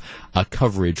subject of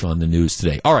coverage on the news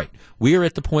today. All right, we are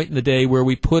at the point in the day where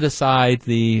we put aside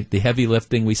the heavy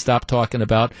lifting. We stop talking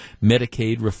about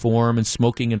Medicaid reform and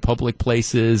smoking in public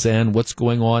places and what's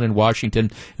going on in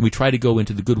Washington, and we try to go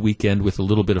into the good weekend with a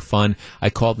little bit of fun. I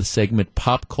call the segment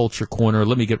Pop Culture Corner.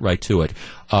 Let me get right to it.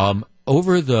 I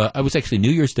was actually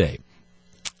New Year's Day.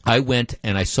 I went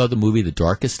and I saw the movie The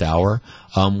Darkest Hour,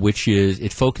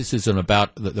 it focuses on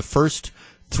about the first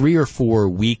 3 or 4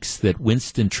 weeks that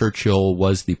Winston Churchill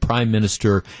was the prime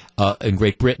minister in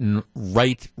Great Britain,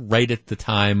 right at the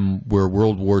time where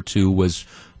World War II was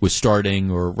starting,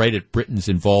 or right at Britain's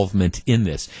involvement in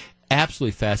this.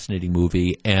 Absolutely fascinating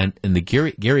movie, and the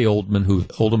Gary Oldman,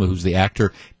 who's the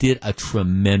actor, did a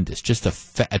tremendous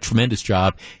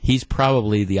job. He's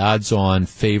probably the odds-on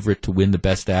favorite to win the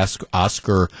Best Actor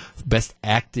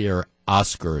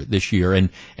Oscar this year, and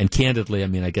candidly, I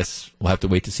mean, I guess we'll have to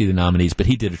wait to see the nominees, but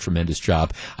he did a tremendous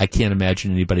job. I can't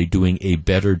imagine anybody doing a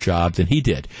better job than he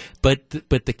did. But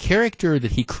the character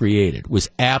that he created was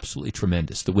absolutely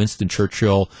tremendous. The Winston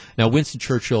Churchill. Now, Winston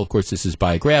Churchill, of course, this is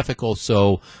biographical,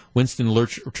 so Winston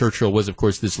Churchill was, of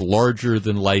course, this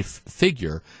larger-than-life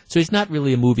figure, so he's not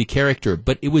really a movie character,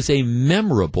 but it was a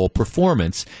memorable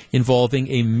performance involving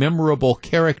a memorable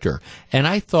character. And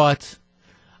I thought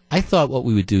what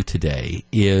we would do today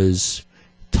is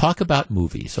talk about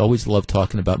movies. Always love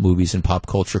talking about movies in Pop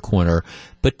Culture Corner,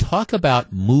 but talk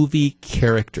about movie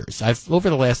characters. Over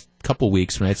the last couple of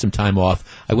weeks, when I had some time off,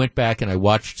 I went back and I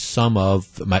watched some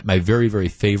of my very, very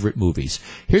favorite movies.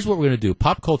 Here's what we're going to do.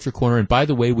 Pop Culture Corner, and by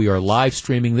the way, we are live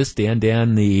streaming this.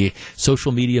 Dan, the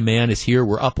social media man, is here.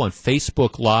 We're up on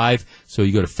Facebook Live, so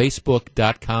you go to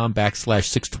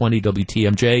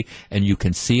facebook.com/620WTMJ, and you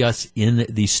can see us in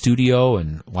the studio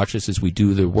and watch us as we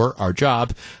do our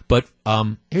job. But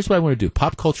here's what I want to do.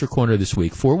 Pop Culture Corner this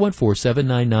week,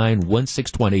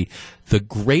 414-799-1620. The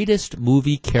greatest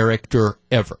movie character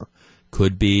ever.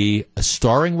 Could be a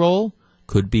starring role,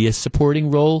 could be a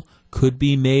supporting role, could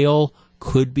be male,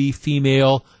 could be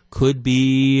female, could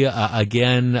be, a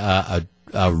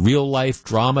a real-life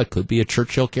drama, could be a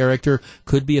Churchill character,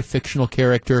 could be a fictional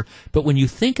character. But when you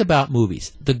think about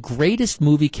movies, the greatest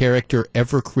movie character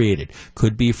ever created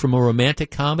could be from a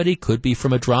romantic comedy, could be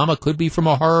from a drama, could be from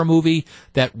a horror movie,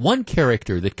 that one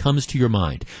character that comes to your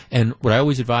mind. And what I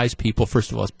always advise people,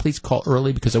 first of all, is please call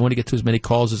early because I want to get to as many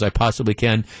calls as I possibly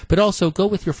can, but also go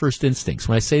with your first instincts.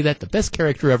 When I say that, the best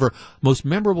character ever, most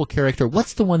memorable character,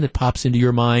 what's the one that pops into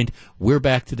your mind? We're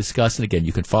back to discuss. And again,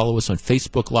 you can follow us on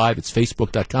Facebook Live. It's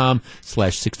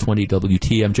facebook.com/620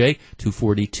 WTMJ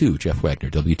 242. Jeff Wagner,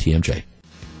 WTMJ.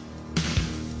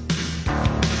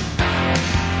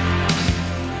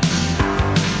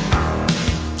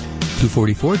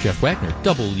 244, Jeff Wagner,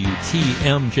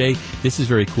 WTMJ. This is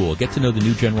very cool. Get to know the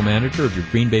new general manager of your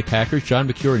Green Bay Packers. John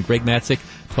McCure and Greg Matzik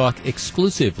talk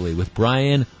exclusively with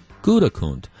Brian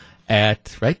Gutekunst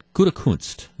at, right?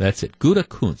 Gutekunst. That's it.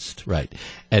 Gutekunst, right.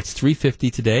 It's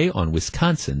 3:50 today on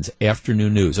Wisconsin's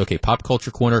Afternoon News. Okay, Pop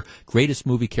Culture Corner, greatest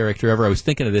movie character ever. I was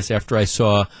thinking of this after I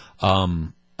saw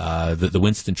the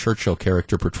Winston Churchill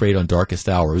character portrayed on Darkest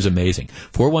Hour. It was amazing.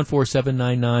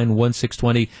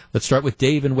 414-799-1620. Let's start with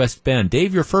Dave in West Bend.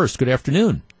 Dave, you're first. Good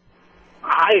afternoon.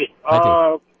 Hi.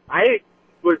 I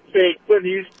would say Clint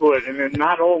Eastwood, and then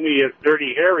not only as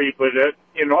Dirty Harry, but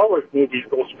in all his movies,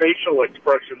 those facial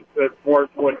expressions that more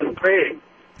what he's saying.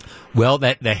 Well,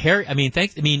 the Harry. I mean,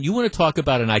 thanks. I mean, you want to talk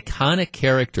about an iconic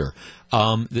character?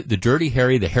 The Dirty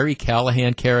Harry, the Harry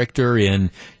Callahan character in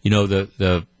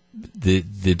the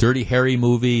Dirty Harry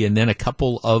movie, and then a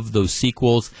couple of those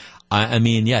sequels. I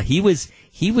mean, yeah, he was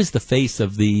the face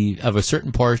of a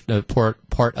certain part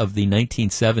of the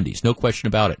 1970s. No question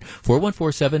about it.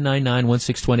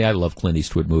 414-799-1620. I love Clint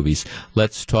Eastwood movies.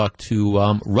 Let's talk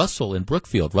to Russell in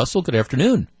Brookfield. Russell, good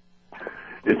afternoon.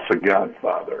 It's The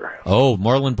Godfather. Oh,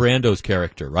 Marlon Brando's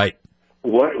character, right?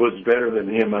 What was better than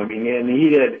him? I mean, and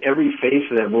he had every face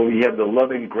of that movie. He had the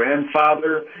loving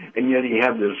grandfather, and yet he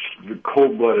had this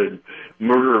cold-blooded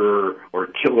murderer or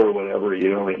killer or whatever,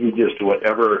 and he just,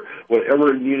 whatever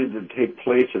needed to take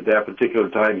place at that particular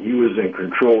time, he was in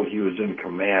control, he was in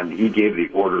command, he gave the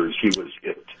orders, he was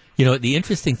it. The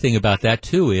interesting thing about that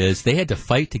too is they had to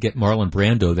fight to get Marlon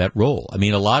Brando that role. I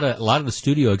mean, a lot of the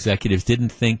studio executives didn't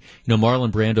think,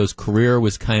 Marlon Brando's career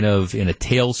was kind of in a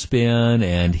tailspin,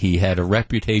 and he had a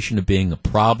reputation of being a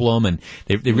problem, and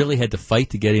they really had to fight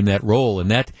to get him that role,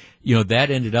 and that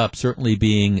ended up certainly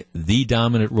being the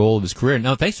dominant role of his career.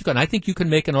 Now, thanks to God, I think you can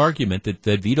make an argument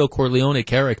that Vito Corleone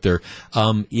character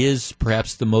is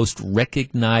perhaps the most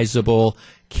recognizable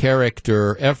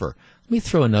character ever. Let me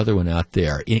throw another one out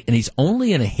there. And he's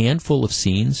only in a handful of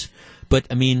scenes, but,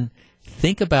 I mean,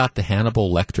 think about the Hannibal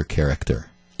Lecter character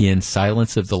in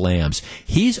Silence of the Lambs.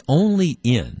 He's only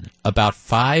in about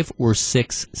 5 or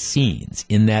 6 scenes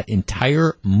in that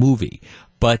entire movie.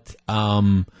 But,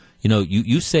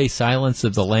 you say Silence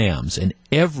of the Lambs, and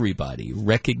everybody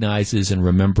recognizes and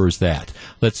remembers that.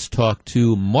 Let's talk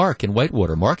to Mark in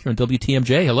Whitewater. Mark, you're on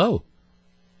WTMJ. Hello.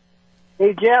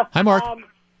 Hey, Jeff. Hi, Mark.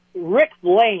 Rick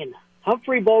Blaine.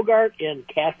 Humphrey Bogart in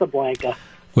Casablanca.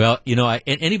 Well,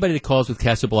 anybody that calls with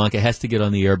Casablanca has to get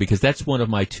on the air because that's one of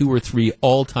my 2 or 3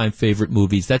 all-time favorite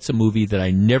movies. That's a movie that I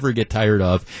never get tired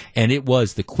of, and it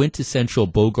was the quintessential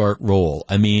Bogart role.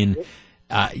 I mean,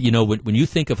 when you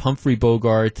think of Humphrey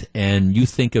Bogart and you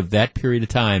think of that period of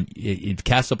time,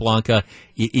 Casablanca,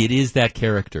 it is that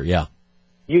character, yeah.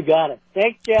 You got it.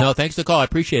 Thanks, Jeff. No, thanks for the call. I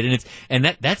appreciate it.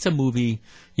 And that's a movie,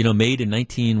 made in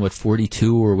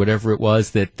 1942 or whatever it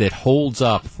was that holds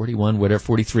up, 41, whatever,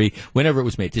 43, whenever it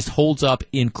was made, just holds up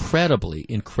incredibly,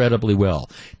 incredibly well.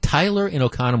 Tyler in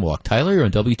Oconomowoc. Tyler, you're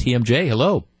on WTMJ.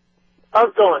 Hello. How's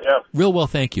it going, Jeff? Real well,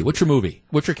 thank you. What's your movie?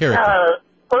 What's your character?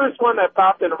 First one that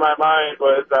popped into my mind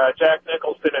was Jack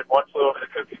Nicholson in One Flew Over the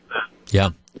Cuckoo's Nest. Yeah.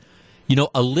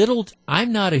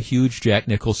 I'm not a huge Jack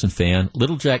Nicholson fan.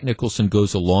 Little Jack Nicholson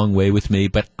goes a long way with me,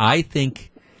 but I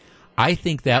think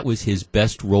that was his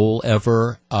best role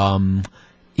ever,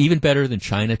 even better than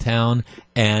Chinatown.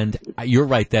 And you're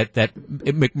right, that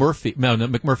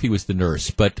McMurphy was the nurse,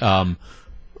 but,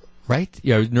 right?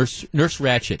 Yeah, Nurse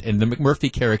Ratched and the McMurphy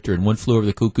character in One Flew Over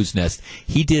the Cuckoo's Nest,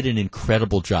 he did an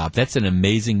incredible job. That's an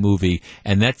amazing movie,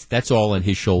 and that's all on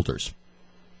his shoulders.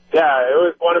 Yeah, it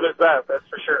was one of his best, that's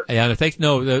for sure. Yeah, thanks.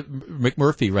 No,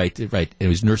 McMurphy, right. It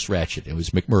was Nurse Ratched. It was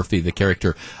McMurphy, the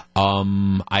character.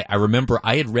 I remember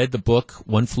I had read the book,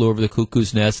 One Flew Over the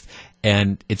Cuckoo's Nest,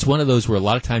 and it's one of those where a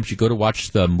lot of times you go to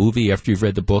watch the movie after you've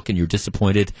read the book and you're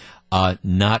disappointed.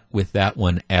 Not with that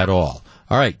one at all.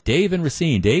 All right, Dave and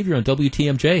Racine. Dave, you're on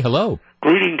WTMJ. Hello.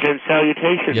 Greetings and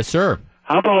salutations. Yes, sir.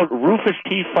 How about Rufus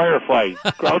T. Firefly,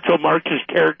 Groucho Marx's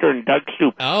character in Doug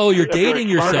Soup? Oh, you're dating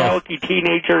yourself. Smart alecky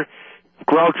teenager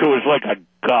Groucho is like a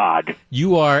god.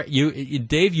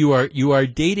 Dave. You are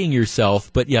dating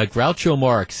yourself, but yeah, Groucho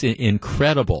Marx,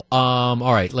 incredible. All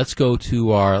right, let's go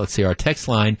to our text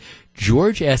line.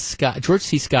 George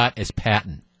C. Scott as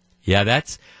Patton. Yeah,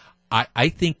 that's. I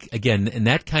think again, and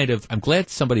that kind of. I'm glad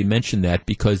somebody mentioned that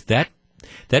because that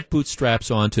bootstraps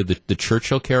onto the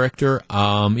Churchill character.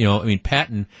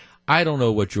 Patton. I don't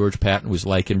know what George Patton was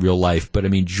like in real life, but I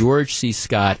mean, George C.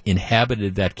 Scott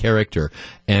inhabited that character,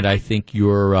 and I think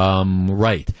you're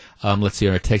right. Let's see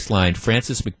on our text line.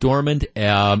 Frances McDormand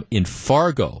in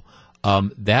Fargo.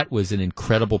 That was an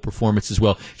incredible performance as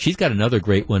well. She's got another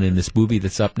great one in this movie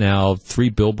that's up now, 3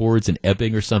 Billboards in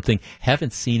Ebbing or something.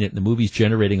 Haven't seen it, and the movie's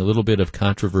generating a little bit of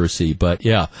controversy, but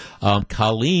yeah.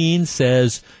 Colleen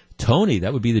says, Tony,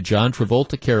 that would be the John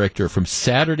Travolta character from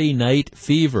Saturday Night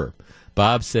Fever.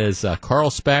 Bob says Carl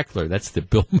Spackler, that's the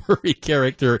Bill Murray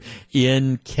character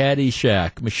in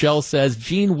Caddyshack. Michelle says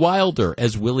Gene Wilder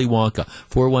as Willy Wonka.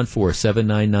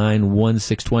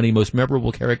 414-799-1620, most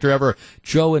memorable character ever.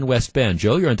 Joe in West Bend.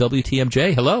 Joe, you're on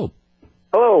WTMJ. Hello.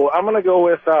 Hello, I'm going to go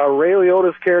with Ray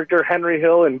Liotta's character, Henry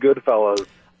Hill, in Goodfellas.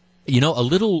 You know, a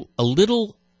little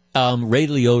Ray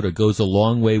Liotta goes a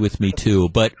long way with me too,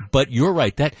 but you're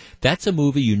right. That's a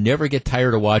movie you never get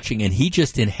tired of watching, and he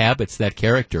just inhabits that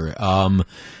character.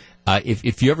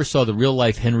 If you ever saw the real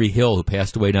life Henry Hill, who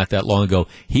passed away not that long ago,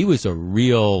 he was a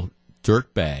real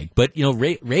dirtbag. But you know,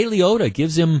 Ray Liotta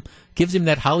gives him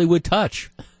that Hollywood touch.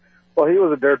 Well, he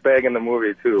was a dirtbag in the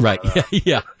movie too. Right?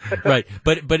 Yeah. Right.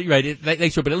 But right.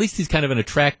 Thanks, but at least he's kind of an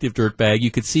attractive dirtbag.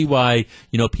 You could see why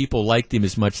people liked him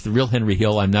as much. The real Henry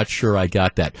Hill, I'm not sure I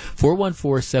got that.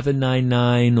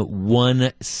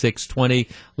 414-799-1620.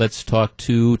 Let's talk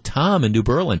to Tom in New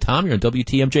Berlin. Tom, you're on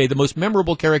WTMJ. The most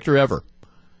memorable character ever.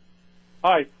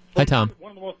 Hi. Hi, Tom.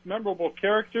 One of the most memorable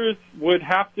characters would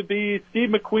have to be Steve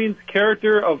McQueen's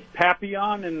character of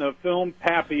Papillon in the film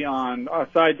Papillon,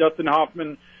 aside Dustin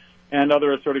Hoffman and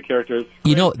other assorted characters.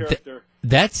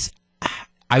 That's.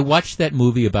 I watched that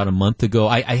movie about a month ago.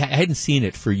 I hadn't seen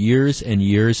it for years and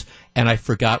years, and I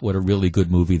forgot what a really good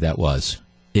movie that was.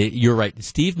 You're right.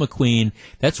 Steve McQueen,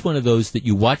 that's one of those that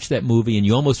you watch that movie and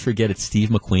you almost forget it's Steve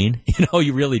McQueen.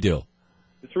 You really do.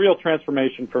 It's a real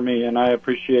transformation for me, and I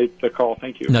appreciate the call.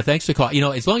 Thank you. No, thanks for the call.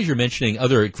 As long as you're mentioning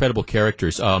other incredible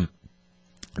characters, The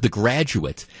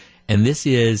Graduate. And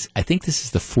I think this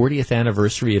is the 40th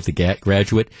anniversary of The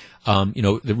Graduate.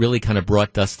 That really kind of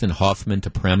brought Dustin Hoffman to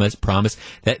promise.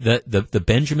 That the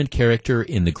Benjamin character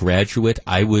in The Graduate,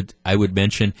 I would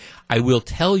mention. I will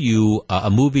tell you a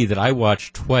movie that I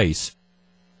watched twice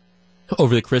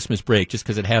over the Christmas break, just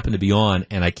because it happened to be on,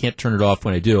 and I can't turn it off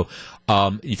when I do.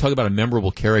 You talk about a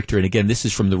memorable character, and again, this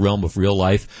is from the realm of real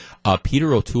life.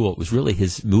 Peter O'Toole, it was really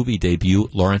his movie debut,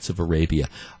 Lawrence of Arabia.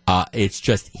 It's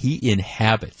just, he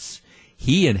inhabits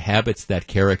that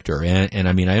character, and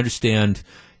I mean, I understand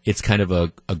it's kind of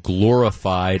a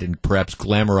glorified and perhaps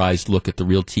glamorized look at the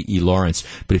real T.E. Lawrence,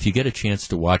 but if you get a chance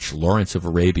to watch Lawrence of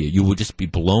Arabia, you will just be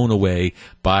blown away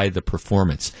by the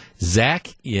performance.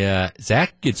 Zach in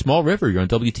Small River, you're on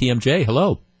WTMJ.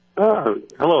 Hello.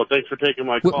 Hello, thanks for taking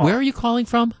my call. Where are you calling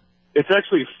from? It's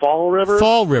actually Fall River.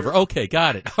 Fall River. Okay,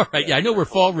 got it. All right. Yeah, I know where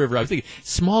Fall River. I was thinking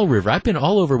Small River. I've been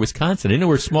all over Wisconsin. I know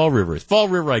where Small River is. Fall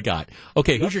River I got.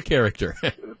 Okay, who's your character?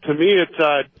 To me, it's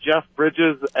Jeff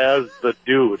Bridges as the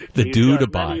dude. He's dude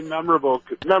abides. Many memorable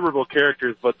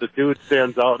characters, but the dude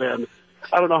stands out. And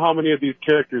I don't know how many of these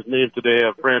characters named today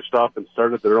have branched off and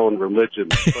started their own religion,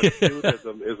 but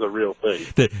dudism is a real thing.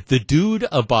 The dude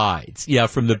abides. Yeah,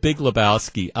 from The Big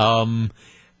Lebowski.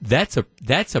 That's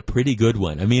a pretty good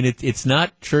one. I mean, it's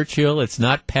not Churchill, it's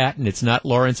not Patton, it's not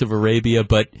Lawrence of Arabia,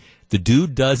 but the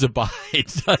dude does abide,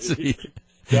 doesn't he?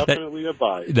 Definitely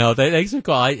abide. No, thanks for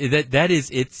calling.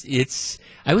 It's.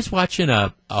 I was watching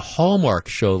a Hallmark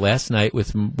show last night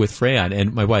with Fran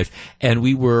and my wife, and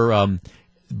we were.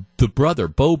 The brother,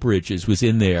 Beau Bridges, was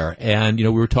in there, and we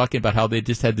were talking about how they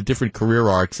just had the different career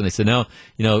arcs. And I said, no,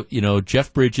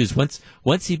 Jeff Bridges,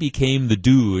 once he became the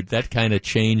dude, that kind of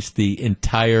changed the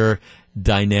entire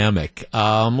dynamic.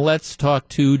 Let's talk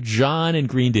to John in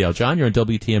Greendale. John, you're on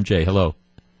WTMJ. Hello.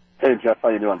 Hey, Jeff, how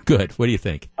you doing? Good. What do you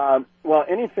think? Well,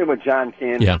 anything with John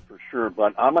Candy for sure,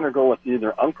 but I'm going to go with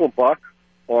either Uncle Buck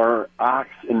or Ox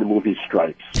in the movie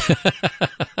Stripes.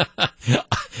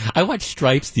 I watched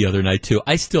Stripes the other night too.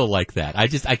 I still like that. I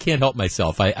can't help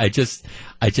myself. I just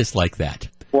like that.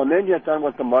 Well, and then you get done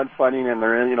with the mud fighting, and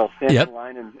they're in, standing in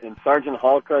line, and Sergeant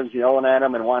Hulka is yelling at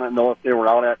them and wanting to know if they were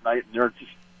out at night, and they're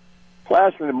just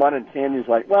plastering the mud, and Candy's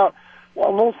like, well,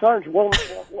 Well, no, Sarge. Well,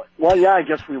 yeah, I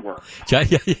guess we were. John,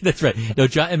 yeah, that's right. No,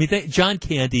 John. I mean, John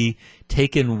Candy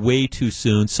taken way too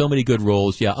soon. So many good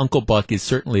roles. Yeah, Uncle Buck is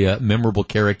certainly a memorable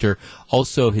character.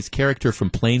 Also, his character from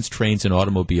Planes, Trains, and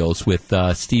Automobiles with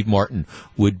Steve Martin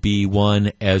would be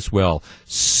one as well.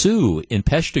 Sue in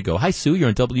Peshtigo. Hi, Sue. You're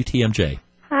on WTMJ.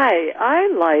 Hi. I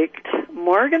liked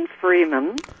Morgan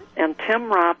Freeman and Tim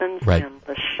Robbins Right. in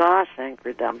The Shawshank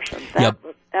Redemption. That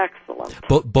was excellent.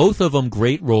 Both of them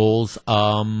great roles.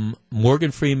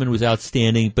 Morgan Freeman was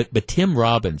outstanding, but Tim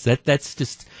Robbins, that's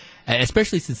just,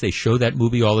 especially since they show that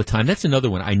movie all the time. That's another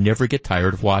one I never get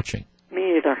tired of watching.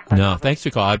 Me either. No, thanks for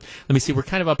calling. Let me see. We're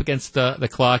kind of up against the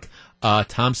clock.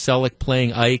 Tom Selleck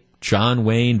playing Ike, John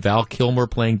Wayne, Val Kilmer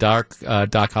playing Doc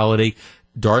Holliday,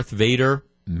 Darth Vader.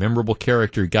 Memorable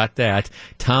character, got that.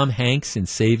 Tom Hanks in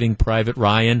Saving Private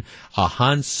Ryan,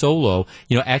 Han Solo.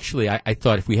 You know, actually, I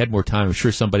thought if we had more time, I'm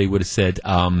sure somebody would have said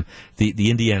the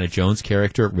Indiana Jones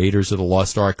character, Raiders of the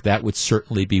Lost Ark. That would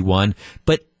certainly be one.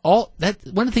 But one of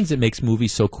the things that makes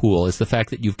movies so cool is the fact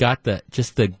that you've got the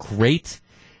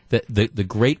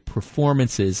great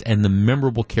performances and the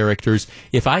memorable characters.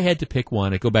 If I had to pick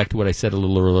one, I go back to what I said a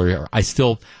little earlier. I'm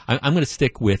going to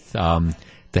stick with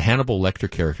the Hannibal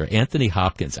Lecter character, Anthony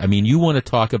Hopkins. I mean, you want to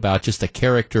talk about just a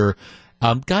character.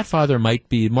 Godfather might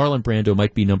be, Marlon Brando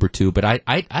might be number 2, but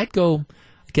I'd go,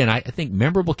 again, I think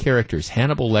memorable characters,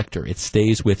 Hannibal Lecter, it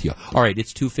stays with you. All right,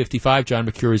 it's 2:55. John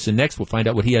McCure is in next. We'll find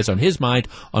out what he has on his mind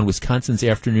on Wisconsin's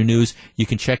Afternoon News. You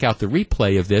can check out the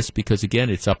replay of this because, again,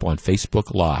 it's up on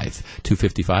Facebook Live.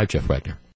 2:55, Jeff Wagner.